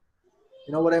stuff.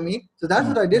 You know what I mean? So that's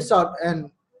what I did start, and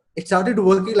it started to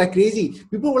work like crazy.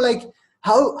 People were like,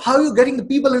 how are you getting the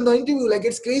people in the interview?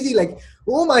 It's crazy.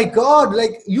 Oh my God,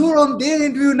 you're on their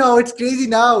interview now. It's crazy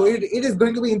now. It is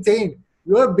going to be insane.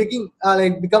 You're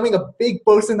becoming a big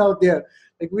person out there.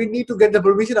 We need to get the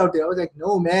permission out there. I was like,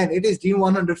 no, man, it is Dream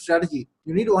 100 strategy.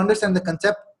 You need to understand the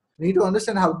concept. You need to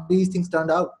understand how these things turned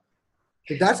out.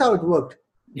 So that's how it worked.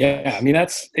 Yeah, I mean,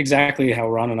 that's exactly how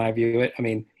Ron and I view it. I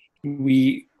mean,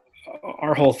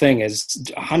 our whole thing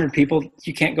is 100 people.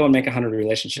 You can't go and make 100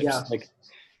 relationships. Yeah.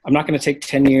 I'm not going to take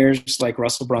 10 years like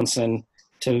Russell Brunson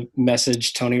to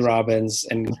message Tony Robbins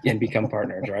and become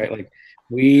partners, right?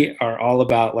 We are all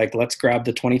about let's grab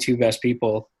the 22 best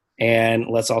people and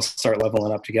let's all start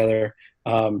leveling up together.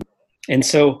 And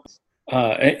so,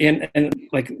 Ron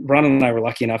and I were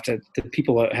lucky enough to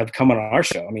people that have come on our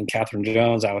show. I mean, Catherine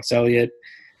Jones, Alex Elliott.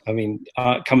 I mean,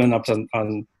 coming up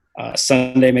on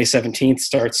Sunday, May 17th,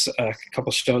 starts a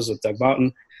couple shows with Doug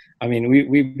Boughton. I mean,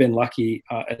 we've been lucky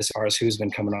as far as who's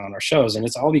been coming on our shows, and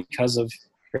it's all because of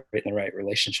creating the right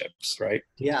relationships, right?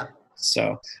 Yeah.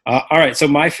 So, all right. So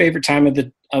my favorite time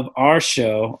of our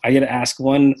show, I get to ask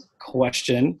one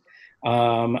question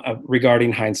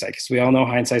regarding hindsight, because we all know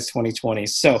hindsight's 20/20.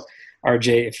 So,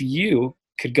 RJ, if you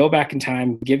could go back in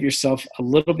time, give yourself a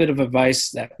little bit of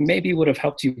advice that maybe would have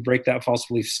helped you break that false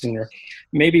belief sooner,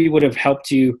 maybe would have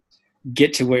helped you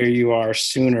get to where you are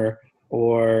sooner,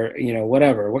 or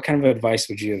whatever, what kind of advice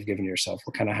would you have given yourself?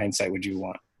 What kind of hindsight would you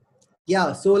want?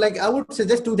 Yeah, so I would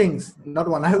suggest two things, not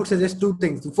one. I would suggest two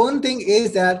things. The one thing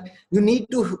is that you need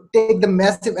to take the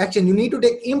massive action. You need to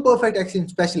take imperfect action,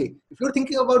 especially if you're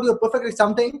thinking about your perfect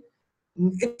something.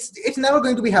 It's never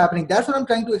going to be happening. That's what I'm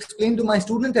trying to explain to my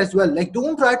student as well.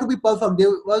 Don't try to be perfect.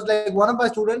 There was one of my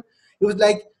students. He was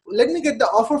like, let me get the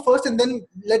offer first and then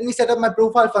let me set up my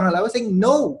profile funnel. I was saying,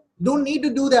 no, don't need to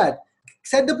do that.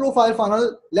 set the profile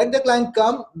funnel, let the client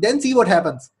come, then see what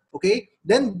happens. Okay,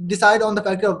 then decide on the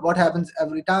factor of what happens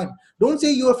every time. Don't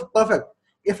say you are perfect.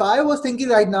 If I was thinking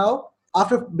right now,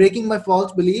 after breaking my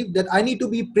false belief that I need to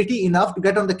be pretty enough to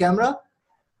get on the camera,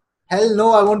 hell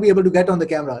no, I won't be able to get on the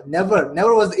camera. Never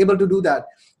was able to do that.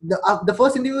 The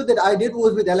first interview that I did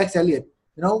was with Alex Elliott.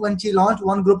 When she launched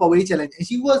One Group Away Challenge, and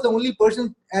she was the only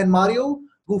person, and Mario,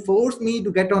 who forced me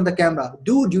to get on the camera.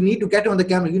 Dude, you need to get on the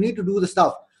camera. You need to do the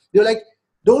stuff. They're like,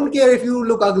 don't care if you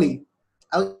look ugly.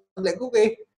 I was like,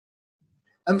 okay,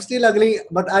 I'm still ugly,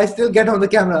 but I still get on the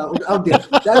camera out there.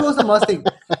 That was the must thing.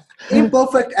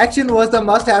 Imperfect action was the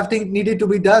must-have thing needed to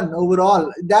be done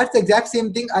overall. That's the exact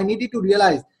same thing I needed to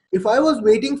realize. If I was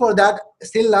waiting for that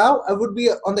still now, I would be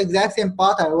on the exact same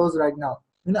path I was right now.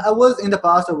 I was in the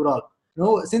past overall.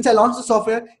 Since I launched the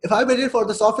software, if I waited for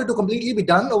the software to completely be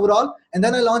done overall and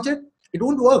then I launch it, it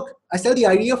won't work. I sell the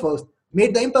idea first,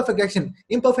 made the imperfect action,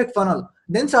 imperfect funnel,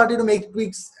 then started to make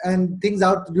tweaks and things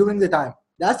out during the time.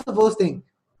 That's the first thing.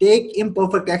 Take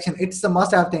imperfect action. It's a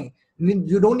must-have thing.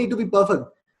 You don't need to be perfect.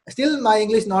 Still, my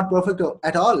English not perfect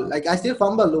at all. Like, I still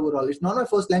fumble overall. It's not my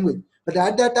first language. But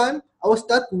at that time, I was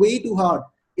stuck way too hard.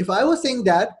 If I was saying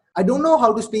that I don't know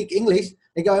how to speak English,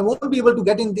 like, I won't be able to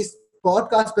get in this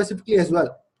podcast specifically as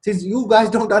well, since you guys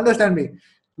don't understand me.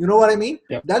 You know what I mean?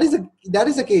 Yep. That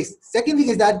is the case. Second thing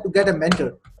is that to get a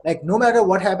mentor. Like, no matter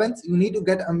what happens, you need to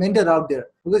get a mentor out there,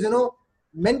 because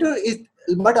mentor is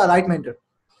but a right mentor.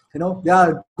 There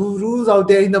are gurus out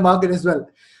there in the market as well.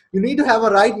 You need to have a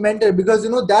right mentor, because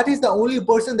that is the only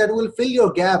person that will fill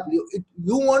your gap.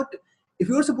 If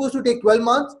you're supposed to take 12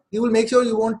 months, he will make sure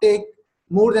you won't take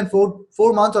more than 4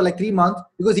 months or like 3 months,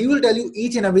 because he will tell you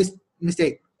each and every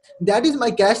mistake. That is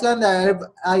my cash line that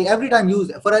I every time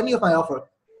use for any of my offer.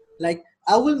 Like,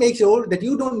 I will make sure that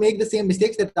you don't make the same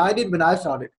mistakes that I did when I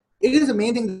started. It is the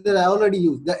main thing that I already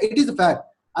use. It is a fact.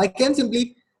 I can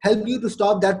simply help you to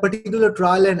stop that particular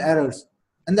trial and errors.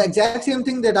 And the exact same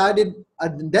thing that I did,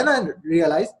 then I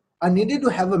realized I needed to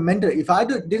have a mentor. If I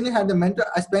didn't have the mentor,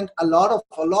 I spent a lot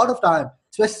of time,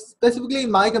 specifically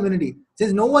in my community,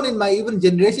 since no one in my even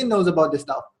generation knows about this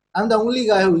stuff. I'm the only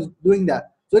guy who's doing that.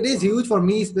 So it is huge for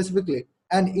me specifically.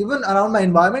 And even around my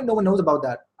environment, no one knows about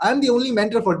that. I'm the only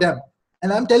mentor for them.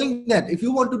 And I'm telling them, if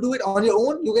you want to do it on your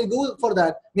own, you can go for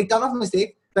that, make ton of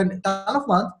mistakes, spend a ton of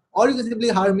months, or you can simply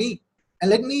hire me.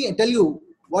 And let me tell you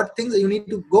what things you need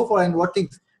to go for and what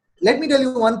things. Let me tell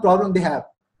you one problem they have.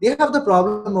 They have the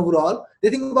problem overall. They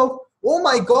think about, oh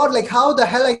my God, like how the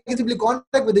hell I can simply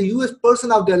contact with the US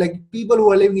person out there, like people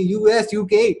who are living in US, UK.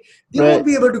 They won't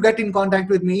be able to get in contact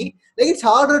with me. Like, it's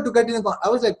harder to get in I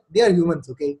was like, they are humans,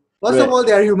 okay? First of all,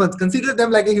 they are humans. Consider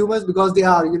them like a humans, because they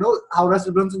are, how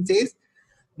Russell Brunson says.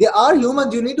 They are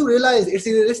humans. You need to realize it's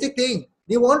a realistic thing.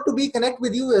 They want to be connect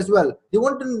with you as well. They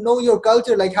want to know your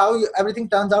culture, like how everything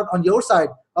turns out on your side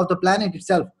of the planet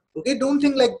itself. Okay, don't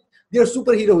think like they're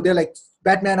superhero. They're like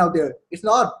Batman out there. It's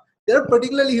not. They're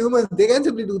particularly humans. They can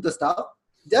simply do the stuff.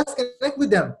 Just connect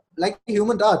with them like a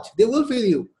human touch. They will feel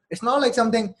you. It's not like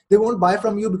something they won't buy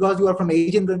from you because you are from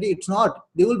Asian country. It's not.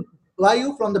 They will buy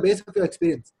you from the base of your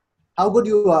experience. How good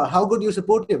you are. How good you're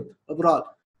supportive overall.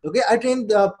 Okay, I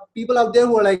trained people out there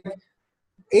who are like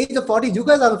age of 40s. You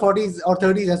guys are the 40s or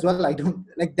 30s as well. I don't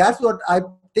like. That's what I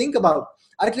think about.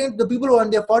 I trained the people who are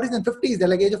in their 40s and 50s. They're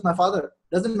like age of my father.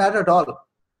 Doesn't matter at all.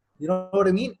 You know what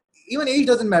I mean? Even age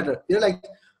doesn't matter. They're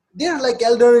like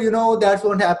elder. That's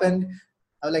what happened.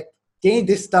 I was like, change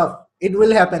this stuff. It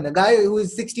will happen. A guy who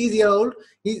is 60-year-old,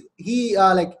 he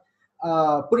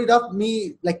put it up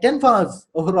me like 10 funnels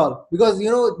overall, because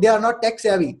they are not tech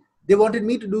savvy. They wanted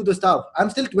me to do the stuff.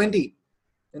 I'm still 20.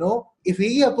 If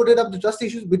he had put it up the trust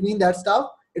issues between that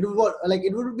stuff, it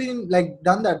would have been like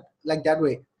done that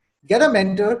way. Get a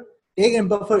mentor, take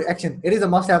imperfect action. It is a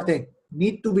must-have thing.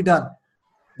 Need to be done.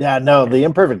 Yeah, no, the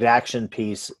imperfect action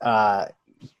piece.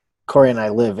 Corey and I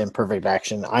live imperfect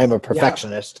action. I'm a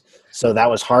perfectionist, so that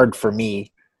was hard for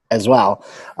me as well.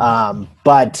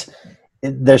 But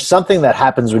there's something that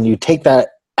happens when you take that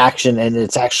action and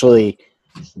it's actually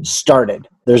started.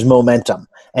 There's momentum,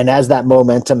 and as that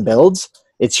momentum builds,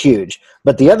 it's huge.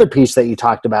 But the other piece that you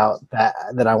talked about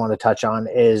that I want to touch on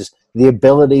is the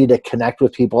ability to connect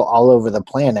with people all over the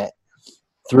planet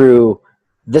through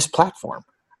this platform.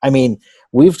 I mean,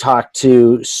 we've talked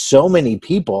to so many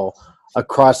people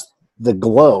across the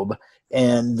globe,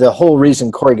 and the whole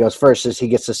reason Corey goes first is he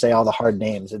gets to say all the hard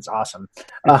names. It's awesome,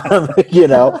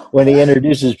 when he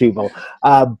introduces people.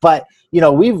 But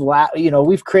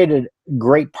we've created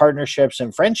great partnerships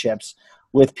and friendships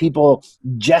with people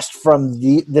just from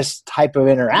this type of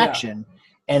interaction.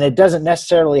 And it doesn't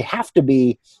necessarily have to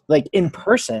be like in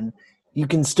person. you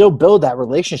can still build that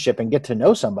relationship and get to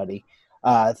know somebody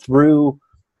through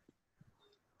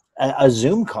a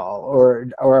Zoom call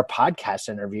or a podcast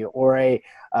interview or a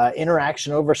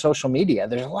interaction over social media.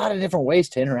 There's a lot of different ways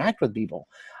to interact with people.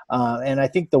 And I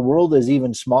think the world is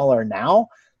even smaller now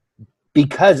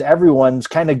because everyone's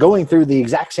kind of going through the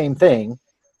exact same thing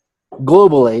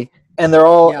globally, and they're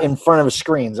all in front of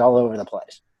screens all over the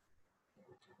place.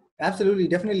 Absolutely,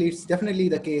 definitely, it's definitely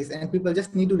the case, and people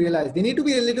just need to realize they need to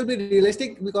be a little bit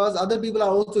realistic because other people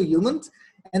are also humans.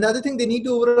 And the other thing they need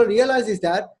to overall realize is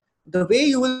that the way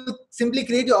you will simply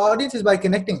create your audience is by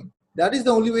connecting. That is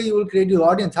the only way you will create your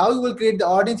audience. How you will create the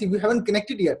audience if you haven't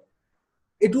connected yet?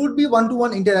 It would be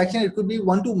one-to-one interaction. It could be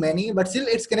one-to-many, but still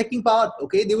it's connecting part.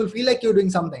 Okay, they will feel like you're doing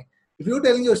something. If you're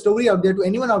telling your story out there to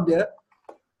anyone out there,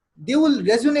 they will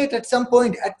resonate at some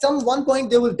point. At some one point,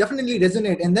 they will definitely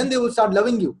resonate, and then they will start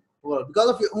loving you. Well, because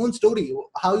of your own story,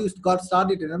 how you got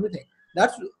started and everything.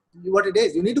 That's what it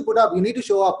is. You need to put up, you need to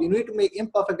show up, you need to make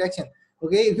imperfect action.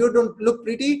 Okay, if you don't look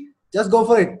pretty, just go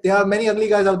for it. There are many ugly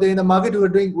guys out there in the market who are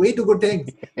doing way too good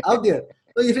things out there.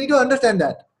 So you need to understand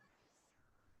that.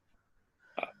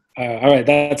 All right,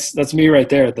 that's me right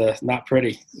there. The not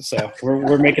pretty. So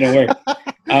we're making it work.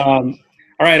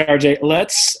 All right, RJ,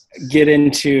 let's get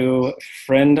into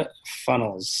Friend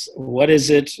Funnels. What is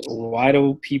it? Why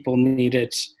do people need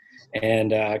it?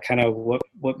 And kind of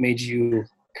what made you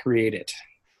create it?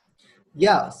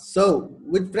 Yeah, so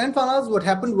with Friend Funnels, what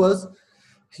happened was,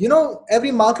 every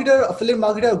marketer, affiliate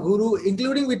marketer, guru,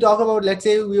 including we talk about, let's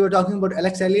say we were talking about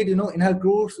Alex Elliott, in her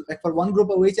course, like for one group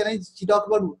away challenge, she talked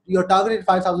about your targeted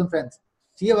 5,000 friends.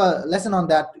 She have a lesson on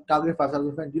that, targeted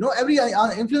 5,000 friends. Every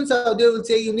influencer out there will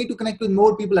say you need to connect with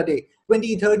more people a day,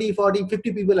 20, 30, 40,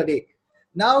 50 people a day.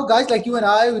 Now, guys like you and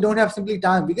I, we don't have simply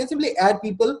time. We can simply add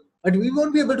people, but we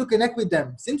won't be able to connect with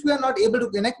them. Since we are not able to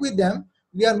connect with them,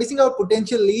 we are missing out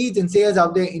potential leads and sales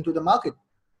out there into the market.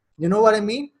 You know what I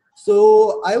mean?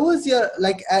 So I was here,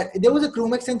 there was a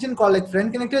Chrome extension called like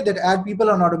Friend Connector that add people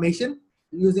on automation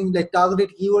using like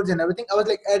targeted keywords and everything. I was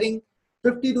like adding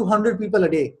 50 to 100 people a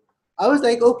day. I was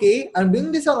like, okay, I'm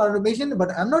doing this on automation, but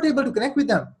I'm not able to connect with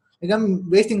them. Like I'm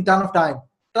wasting ton of time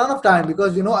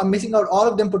because, I'm missing out all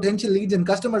of them potential leads and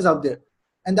customers out there.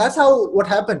 And that's what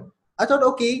happened. I thought,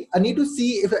 okay, I need to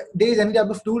see if there is any type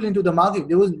of tool into the market.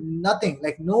 There was nothing,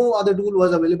 like no other tool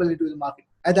was available into the market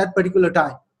at that particular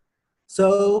time.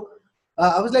 So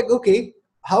I was like, okay,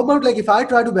 how about like if I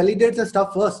try to validate the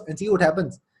stuff first and see what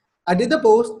happens? I did the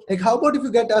post, like how about if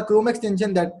you get a Chrome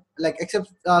extension that like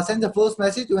sends the first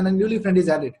message when a newly friend is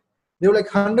added? There were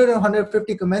like 100 or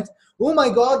 150 comments. Oh my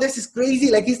God, this is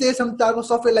crazy. Like, is there some type of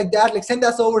software like that? Like send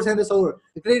us over.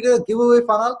 They created a giveaway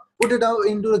funnel, put it out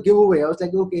into a giveaway. I was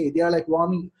like, okay, they are like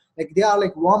warm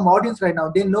audience right now.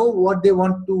 They know what they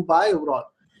want to buy overall.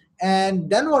 And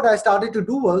then what I started to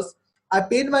do was I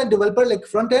paid my developer like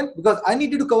front end because I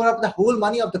needed to cover up the whole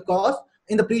money of the cost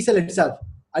in the pre-sale itself.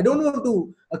 I don't want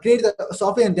to create the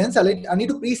software and then sell it. I need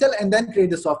to pre-sell and then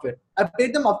create the software. I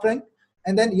paid them upfront,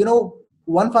 and then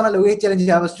one funnel away challenge,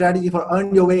 you have a strategy for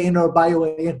earn your way in or buy your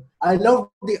way in. I love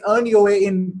the earn your way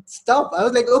in stuff. I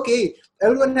was like, okay,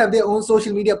 everyone have their own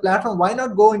social media platform. Why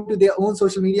not go into their own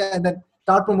social media and then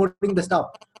start promoting the stuff?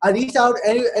 I reached out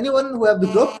anyone who have the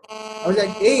group. I was like,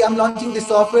 hey, I'm launching this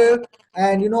software,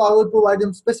 and I will provide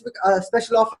them specific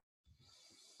special offer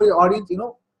for your audience.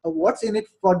 What's in it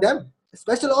for them? A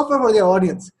special offer for their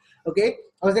audience. Okay,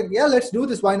 I was like, yeah, let's do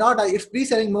this. Why not? It's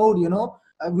pre-selling mode.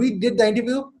 We did the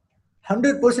interview.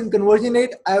 100% conversion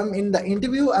rate. I'm in the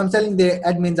interview. I'm selling the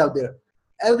admins out there.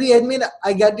 Every admin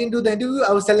I get into the interview,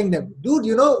 I was selling them. Dude,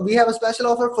 we have a special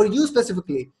offer for you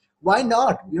specifically. Why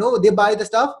not? They buy the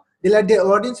stuff. They let their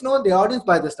audience know. The audience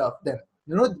buy the stuff then.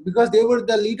 Because they were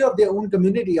the leader of their own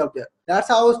community out there. That's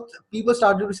how people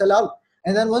started to sell out.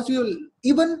 And then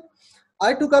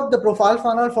I took up the profile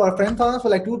funnel for a friend funnel for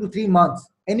like 2 to 3 months.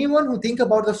 Anyone who think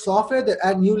about the software that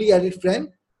add newly added friend,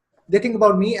 they think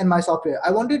about me and my software.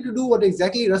 I wanted to do what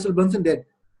exactly Russell Brunson did.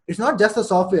 It's not just the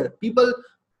software. People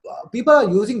are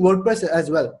using WordPress as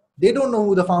well. They don't know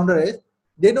who the founder is.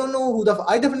 They don't know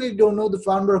I definitely don't know the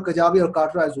founder of Kajabi or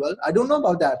Kartra as well. I don't know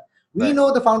about that. We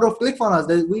know the founder of ClickFunnels.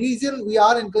 The reason we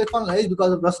are in ClickFunnels is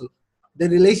because of Russell. The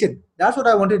relation. That's what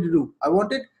I wanted to do. I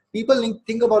wanted people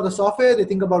think about the software. They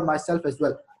think about myself as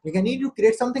well. Like I need to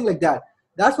create something like that.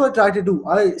 That's what I tried to do.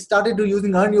 I started to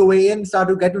using Earn Your Way In,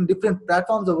 started to get on different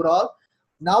platforms overall.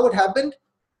 Now what happened?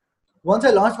 Once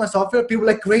I launched my software, people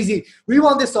were like crazy. We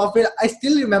want this software. I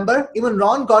still remember, even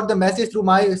Ron got the message through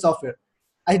my software.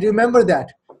 I remember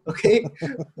that. Okay.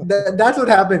 That's what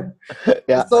happened.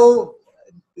 Yeah. So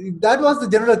that was the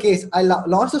general case. I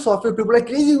launched the software. People were like,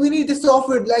 crazy, we need this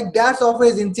software. Like, that software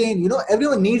is insane.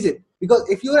 Everyone needs it. Because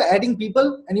if you're adding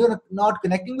people and you're not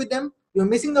connecting with them, you're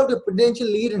missing out your potential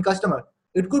lead and customer.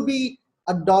 It could be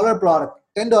a dollar product,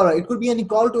 $10. It could be any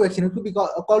call to action. It could be a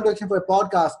call to action for a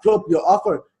podcast, club, your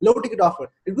offer, low ticket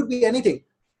offer. It could be anything.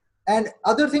 And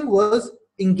other thing was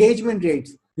engagement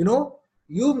rates. You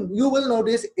will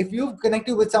notice if you've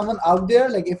connected with someone out there,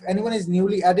 like if anyone is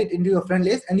newly added into your friend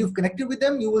list and you've connected with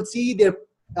them, you will see their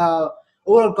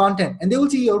overall content and they will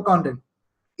see your content.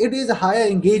 It is a higher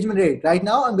engagement rate. Right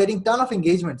now, I'm getting ton of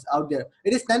engagements out there.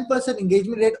 It is 10%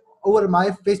 engagement rate over my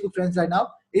Facebook friends right now.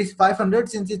 It's 500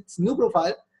 since it's new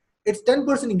profile. It's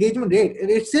 10% engagement rate.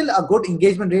 It's still a good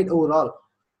engagement rate overall.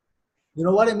 You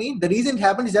know what I mean? The reason it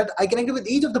happened is that I connected with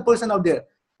each of the person out there.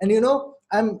 And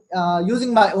I'm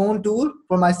using my own tool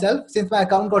for myself. Since my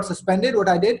account got suspended, what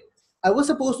I did, I was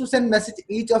supposed to send message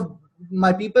each of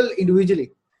my people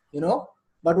individually,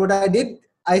 But what I did,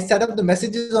 I set up the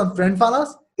messages on Friend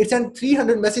Funnels. It sent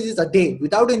 300 messages a day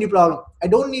without any problem. I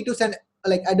don't need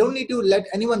to let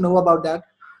anyone know about that,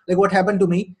 like what happened to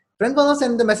me. Friend Funnels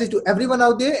send the message to everyone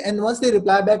out there. And once they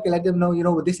reply back, I let them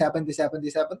know, this happened, this happened,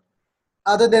 this happened.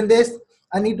 Other than this,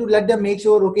 I need to let them make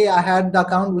sure, okay, I had the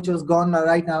account which was gone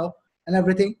right now and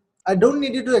everything. I don't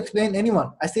need you to explain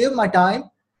anyone. I save my time.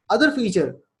 Other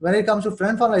feature when it comes to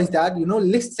Friend Funnel is that,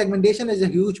 list segmentation is a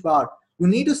huge part. You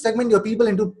need to segment your people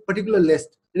into particular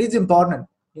list. It is important.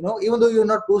 Even though you're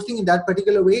not posting in that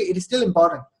particular way, it is still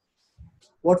important.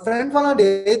 What Friend Funnel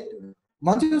did,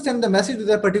 once you send the message to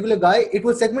that particular guy, it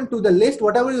will segment to the list,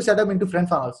 whatever you set up into Friend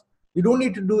Funnels. You don't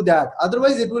need to do that.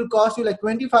 Otherwise, it will cost you like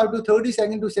 25 to 30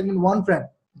 seconds to segment one friend.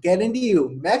 Guarantee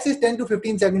you. Max is 10 to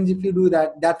 15 seconds if you do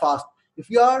that fast. If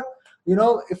you are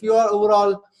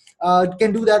overall,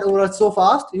 can do that overall so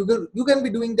fast, you can be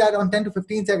doing that on 10 to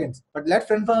 15 seconds. But let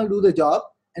Friend Funnel do the job.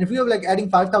 And if you have like adding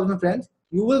 5,000 friends,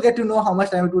 you will get to know how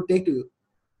much time it would take to you.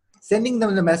 Sending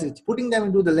them the message, putting them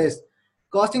into the list,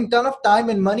 costing ton of time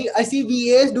and money. I see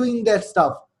VAs doing that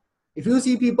stuff. If you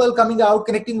see people coming out,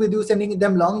 connecting with you, sending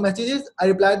them long messages, I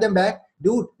reply them back,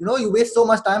 dude, you waste so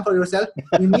much time for yourself.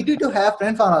 You need to have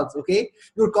Friend Funnels, okay?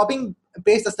 You're copying,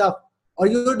 paste the stuff, or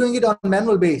you're doing it on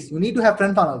manual base. You need to have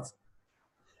Friend Funnels.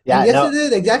 Yeah. And yesterday,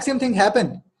 the exact same thing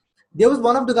happened. There was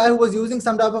one of the guy who was using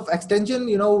some type of extension,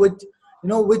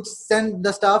 which send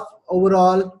the stuff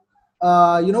overall.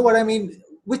 You know what I mean?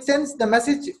 Which sends the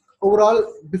message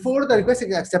overall before the request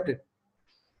is accepted.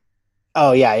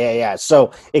 Oh yeah.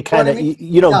 So it kind of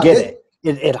you don't get it.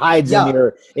 It hides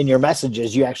in your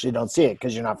messages. You actually don't see it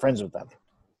because you're not friends with them.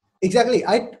 Exactly.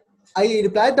 I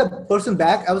replied the person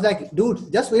back. I was like,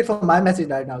 dude, just wait for my message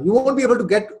right now. You won't be able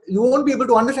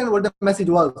to understand what the message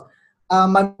was.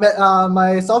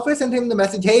 My software sent him the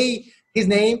message. Hey, his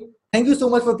name. Thank you so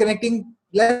much for connecting.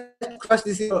 Let's crush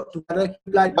this together. He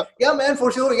replied, yeah, man,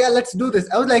 for sure. Yeah, let's do this.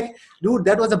 I was like, dude,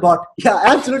 that was a bot. Yeah,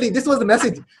 absolutely. This was the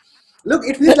message. Look,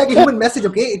 it feels like a human message,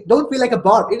 okay? It don't feel like a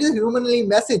bot. It is a humanly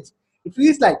message. It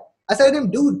feels like, I said to him,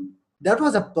 dude, that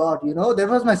was a bot, that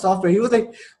was my software. He was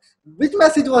like, which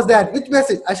message was that? Which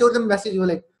message? I showed him a message. He was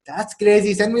like, that's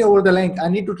crazy. Send me over the link. I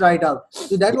need to try it out.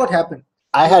 So that's what happened.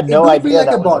 I had no idea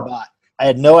that was a bot. I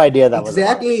had no idea that was a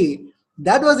bot. Exactly.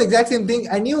 That was the exact same thing.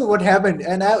 I knew what happened.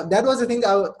 And that was the thing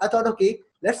I thought, okay,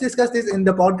 let's discuss this in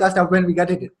the podcast when we get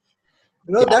it.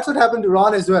 That's what happened to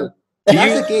Ron as well.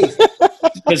 That's the case.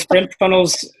 Does Friend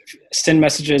Funnels send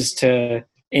messages to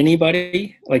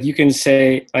anybody? Like you can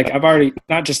say, like I've already,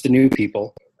 not just the new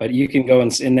people, but you can go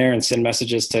in there and send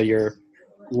messages to your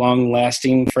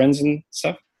long-lasting friends and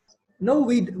stuff? No,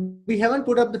 we haven't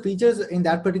put up the features in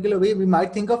that particular way. We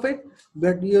might think of it,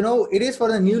 but it is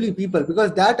for the newly people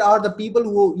because that are the people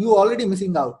who you already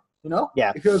missing out.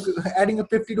 Yeah. If you're adding a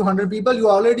 50 to 100 people, you're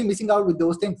already missing out with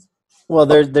those things. Well,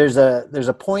 there's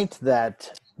a point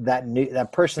that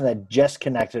person that just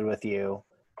connected with you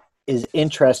is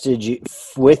interested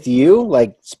with you,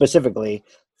 like specifically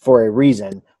for a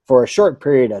reason, for a short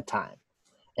period of time.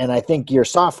 And I think your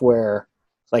software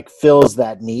like fills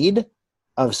that need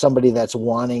of somebody that's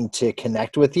wanting to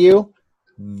connect with you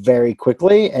very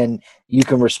quickly, and you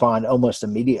can respond almost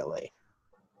immediately.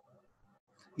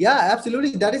 Yeah,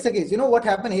 absolutely. That is the case. What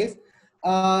happened is,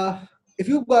 if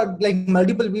you've got like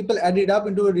multiple people added up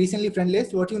into a recently friend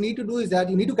list, what you need to do is that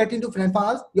you need to get into Friend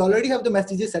Funnels. You already have the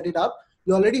messages set it up.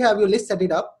 You already have your list set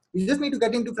it up. You just need to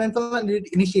get into Friend Funnel and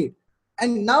initiate.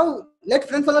 And now let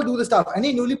Friend Funnel do the stuff.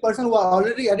 Any newly person who are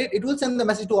already added, it will send the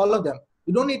message to all of them.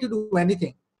 You don't need to do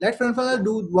anything. Let Friend Funnel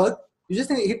do work. You just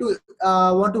need to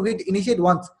want to hit initiate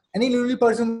once. Any newly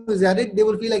person who is added, they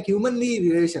will feel like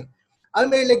humanly relation. I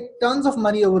made like tons of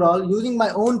money overall using my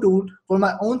own tool for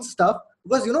my own stuff.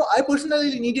 because I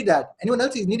personally needed that. Anyone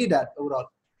else is needed that overall.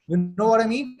 You know what I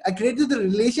mean? I created the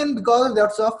relation because of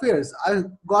that softwares. I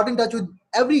got in touch with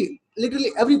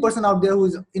literally every person out there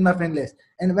who's in my friend list.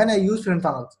 And when I use friend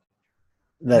funnels,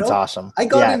 That's awesome. I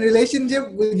got in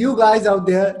relationship with you guys out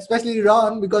there, especially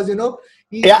Ron, because he got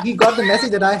the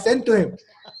message that I sent to him.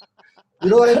 You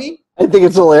know what I mean? I think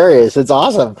it's hilarious. It's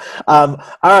awesome. All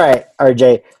right,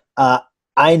 RJ.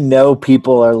 I know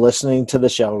people are listening to the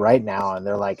show right now and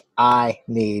they're like, I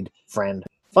need friend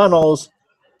funnels.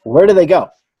 Where do they go?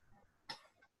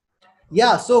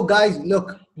 Yeah, so guys,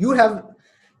 look,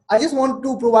 I just want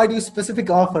to provide you specific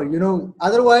offer.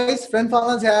 Otherwise, friend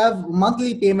funnels have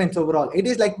monthly payments overall. It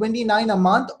is like $29 a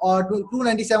month or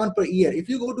 $297 per year. If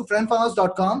you go to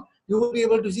friendfunnels.com, you will be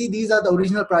able to see these are the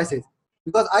original prices,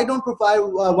 because I don't provide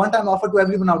a one-time offer to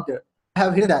everyone out there. I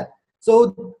have hit that.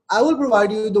 So I will provide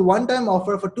you the one-time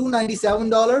offer for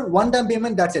 $297, one-time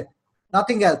payment. That's it.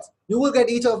 Nothing else. You will get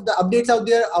each of the updates out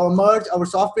there, our merge, our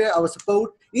software, our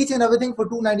support, each and everything for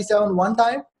 $297 one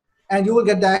time, and you will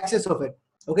get the access of it.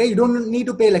 Okay, you don't need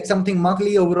to pay like something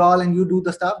monthly overall and you do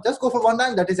the stuff. Just go for one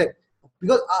time. That is it.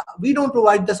 Because we don't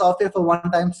provide the software for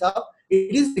one-time stuff.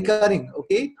 It is recurring.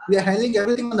 Okay, we are handling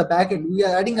everything on the back end. We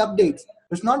are adding updates.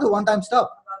 It's not the one-time stuff.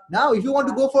 Now, if you want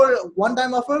to go for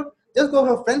one-time offer, just go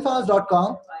for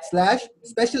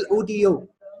friendfunnels.com/special OTO.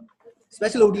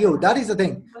 Special OTO. That is the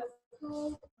thing.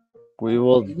 We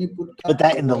will put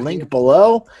that in the link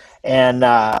below. And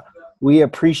we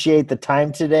appreciate the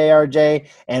time today, RJ.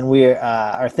 And we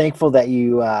are thankful that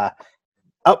you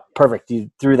perfect. You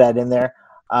threw that in there.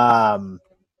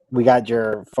 We got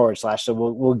your / so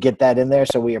we'll get that in there.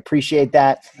 So we appreciate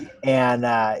that. And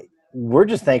we're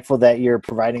just thankful that you're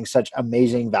providing such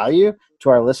amazing value to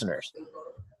our listeners.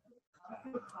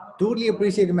 Totally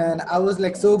appreciate it, man. I was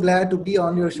like so glad to be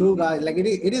on your show, guys. Like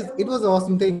it was an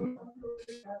awesome thing.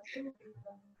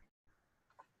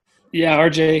 Yeah,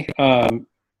 RJ,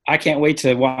 I can't wait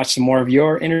to watch some more of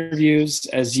your interviews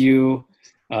as you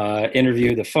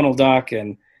interview the Funnel Doc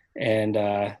and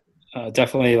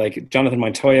definitely like Jonathan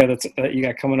Montoya that you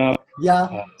got coming up.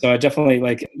 Yeah. So I definitely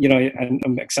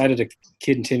I'm excited to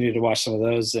continue to watch some of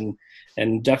those, and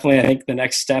definitely I think the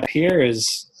next step here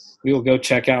is we will go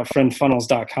check out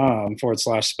friendfunnels.com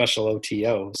 /special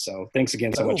OTO. So thanks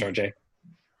again so much, RJ.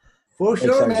 For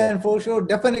sure, man. For sure.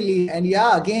 Definitely. And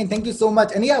yeah, again, thank you so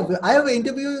much. And yeah, I have an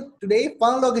interview today.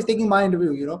 Funnel Doc is taking my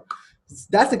interview,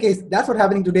 That's the case. That's what's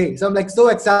happening today. So I'm like so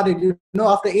excited.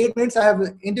 After 8 minutes, I have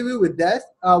an interview with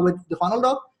with the Funnel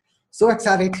Doc. So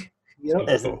excited.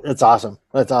 It's awesome.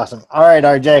 That's awesome. All right,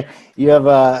 RJ. You have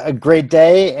a great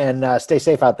day and stay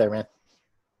safe out there, man.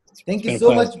 Thank you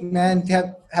so much, man.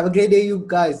 Have a great day, you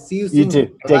guys. See you soon. You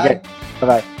too. Take care.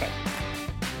 Bye-bye.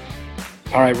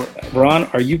 All right, Ron,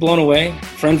 are you blown away?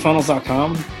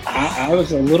 Friendfunnels.com? I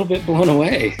was a little bit blown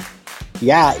away.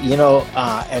 Yeah,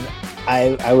 and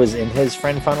I was in his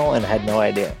friend funnel and had no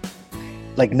idea.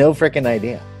 Like, no freaking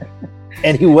idea.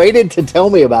 And he waited to tell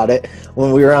me about it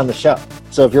when we were on the show.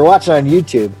 So if you're watching on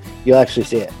YouTube, you'll actually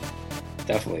see it.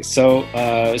 Definitely. So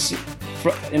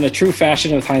in a true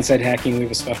fashion of hindsight hacking, we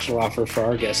have a special offer for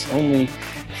our guests only.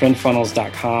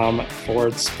 Friendfunnels.com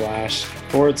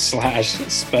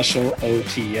 /special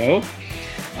OTO.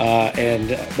 And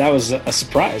that was a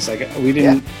surprise. Like we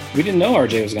didn't know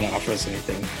RJ was going to offer us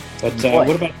anything. But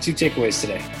what about 2 takeaways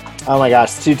today? Oh my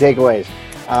gosh, 2 takeaways.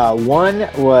 One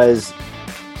was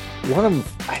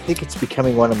I think it's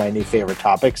becoming one of my new favorite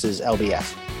topics is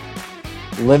LBS,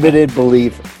 limited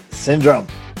belief syndrome,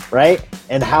 right?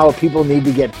 And how people need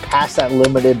to get past that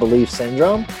limited belief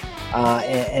syndrome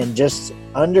and just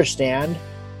understand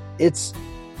it's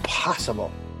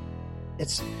possible.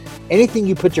 It's anything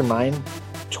you put your mind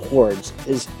towards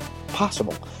is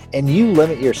possible. And you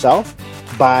limit yourself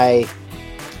by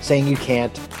saying you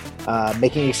can't,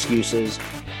 making excuses,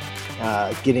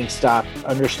 getting stuck,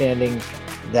 understanding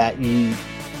that you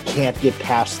can't get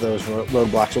past those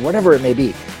roadblocks or whatever it may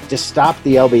be. Just stop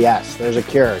the LBS. There's a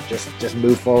cure. Just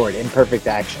move forward. Imperfect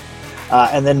action.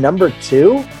 And then number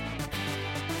 2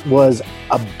 was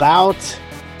about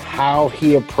how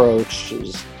he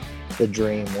approaches the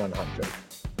Dream 100,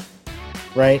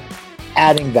 right?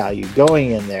 Adding value,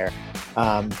 going in there,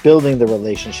 building the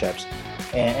relationships,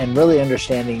 and really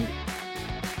understanding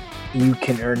you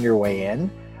can earn your way in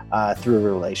through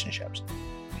relationships.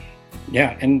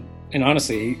 Yeah, and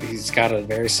honestly, he's got a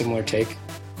very similar take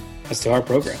as to our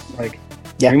program. Like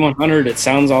Dream 100, it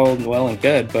sounds all well and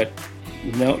good, but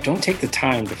don't take the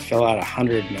time to fill out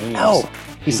 100 names. No,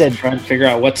 he said try to figure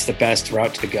out what's the best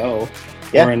route to go.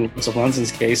 Yeah. Or in Russell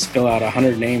Brunson's case, fill out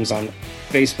 100 names on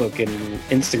Facebook and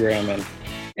Instagram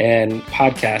and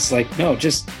podcasts. Like, no,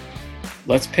 just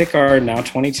let's pick our now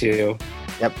 22.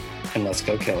 Yep. And let's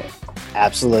go kill it.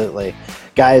 Absolutely.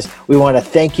 Guys, we want to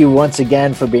thank you once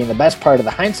again for being the best part of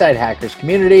the Hindsight Hackers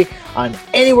community on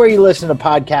anywhere you listen to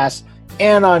podcasts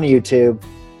and on YouTube.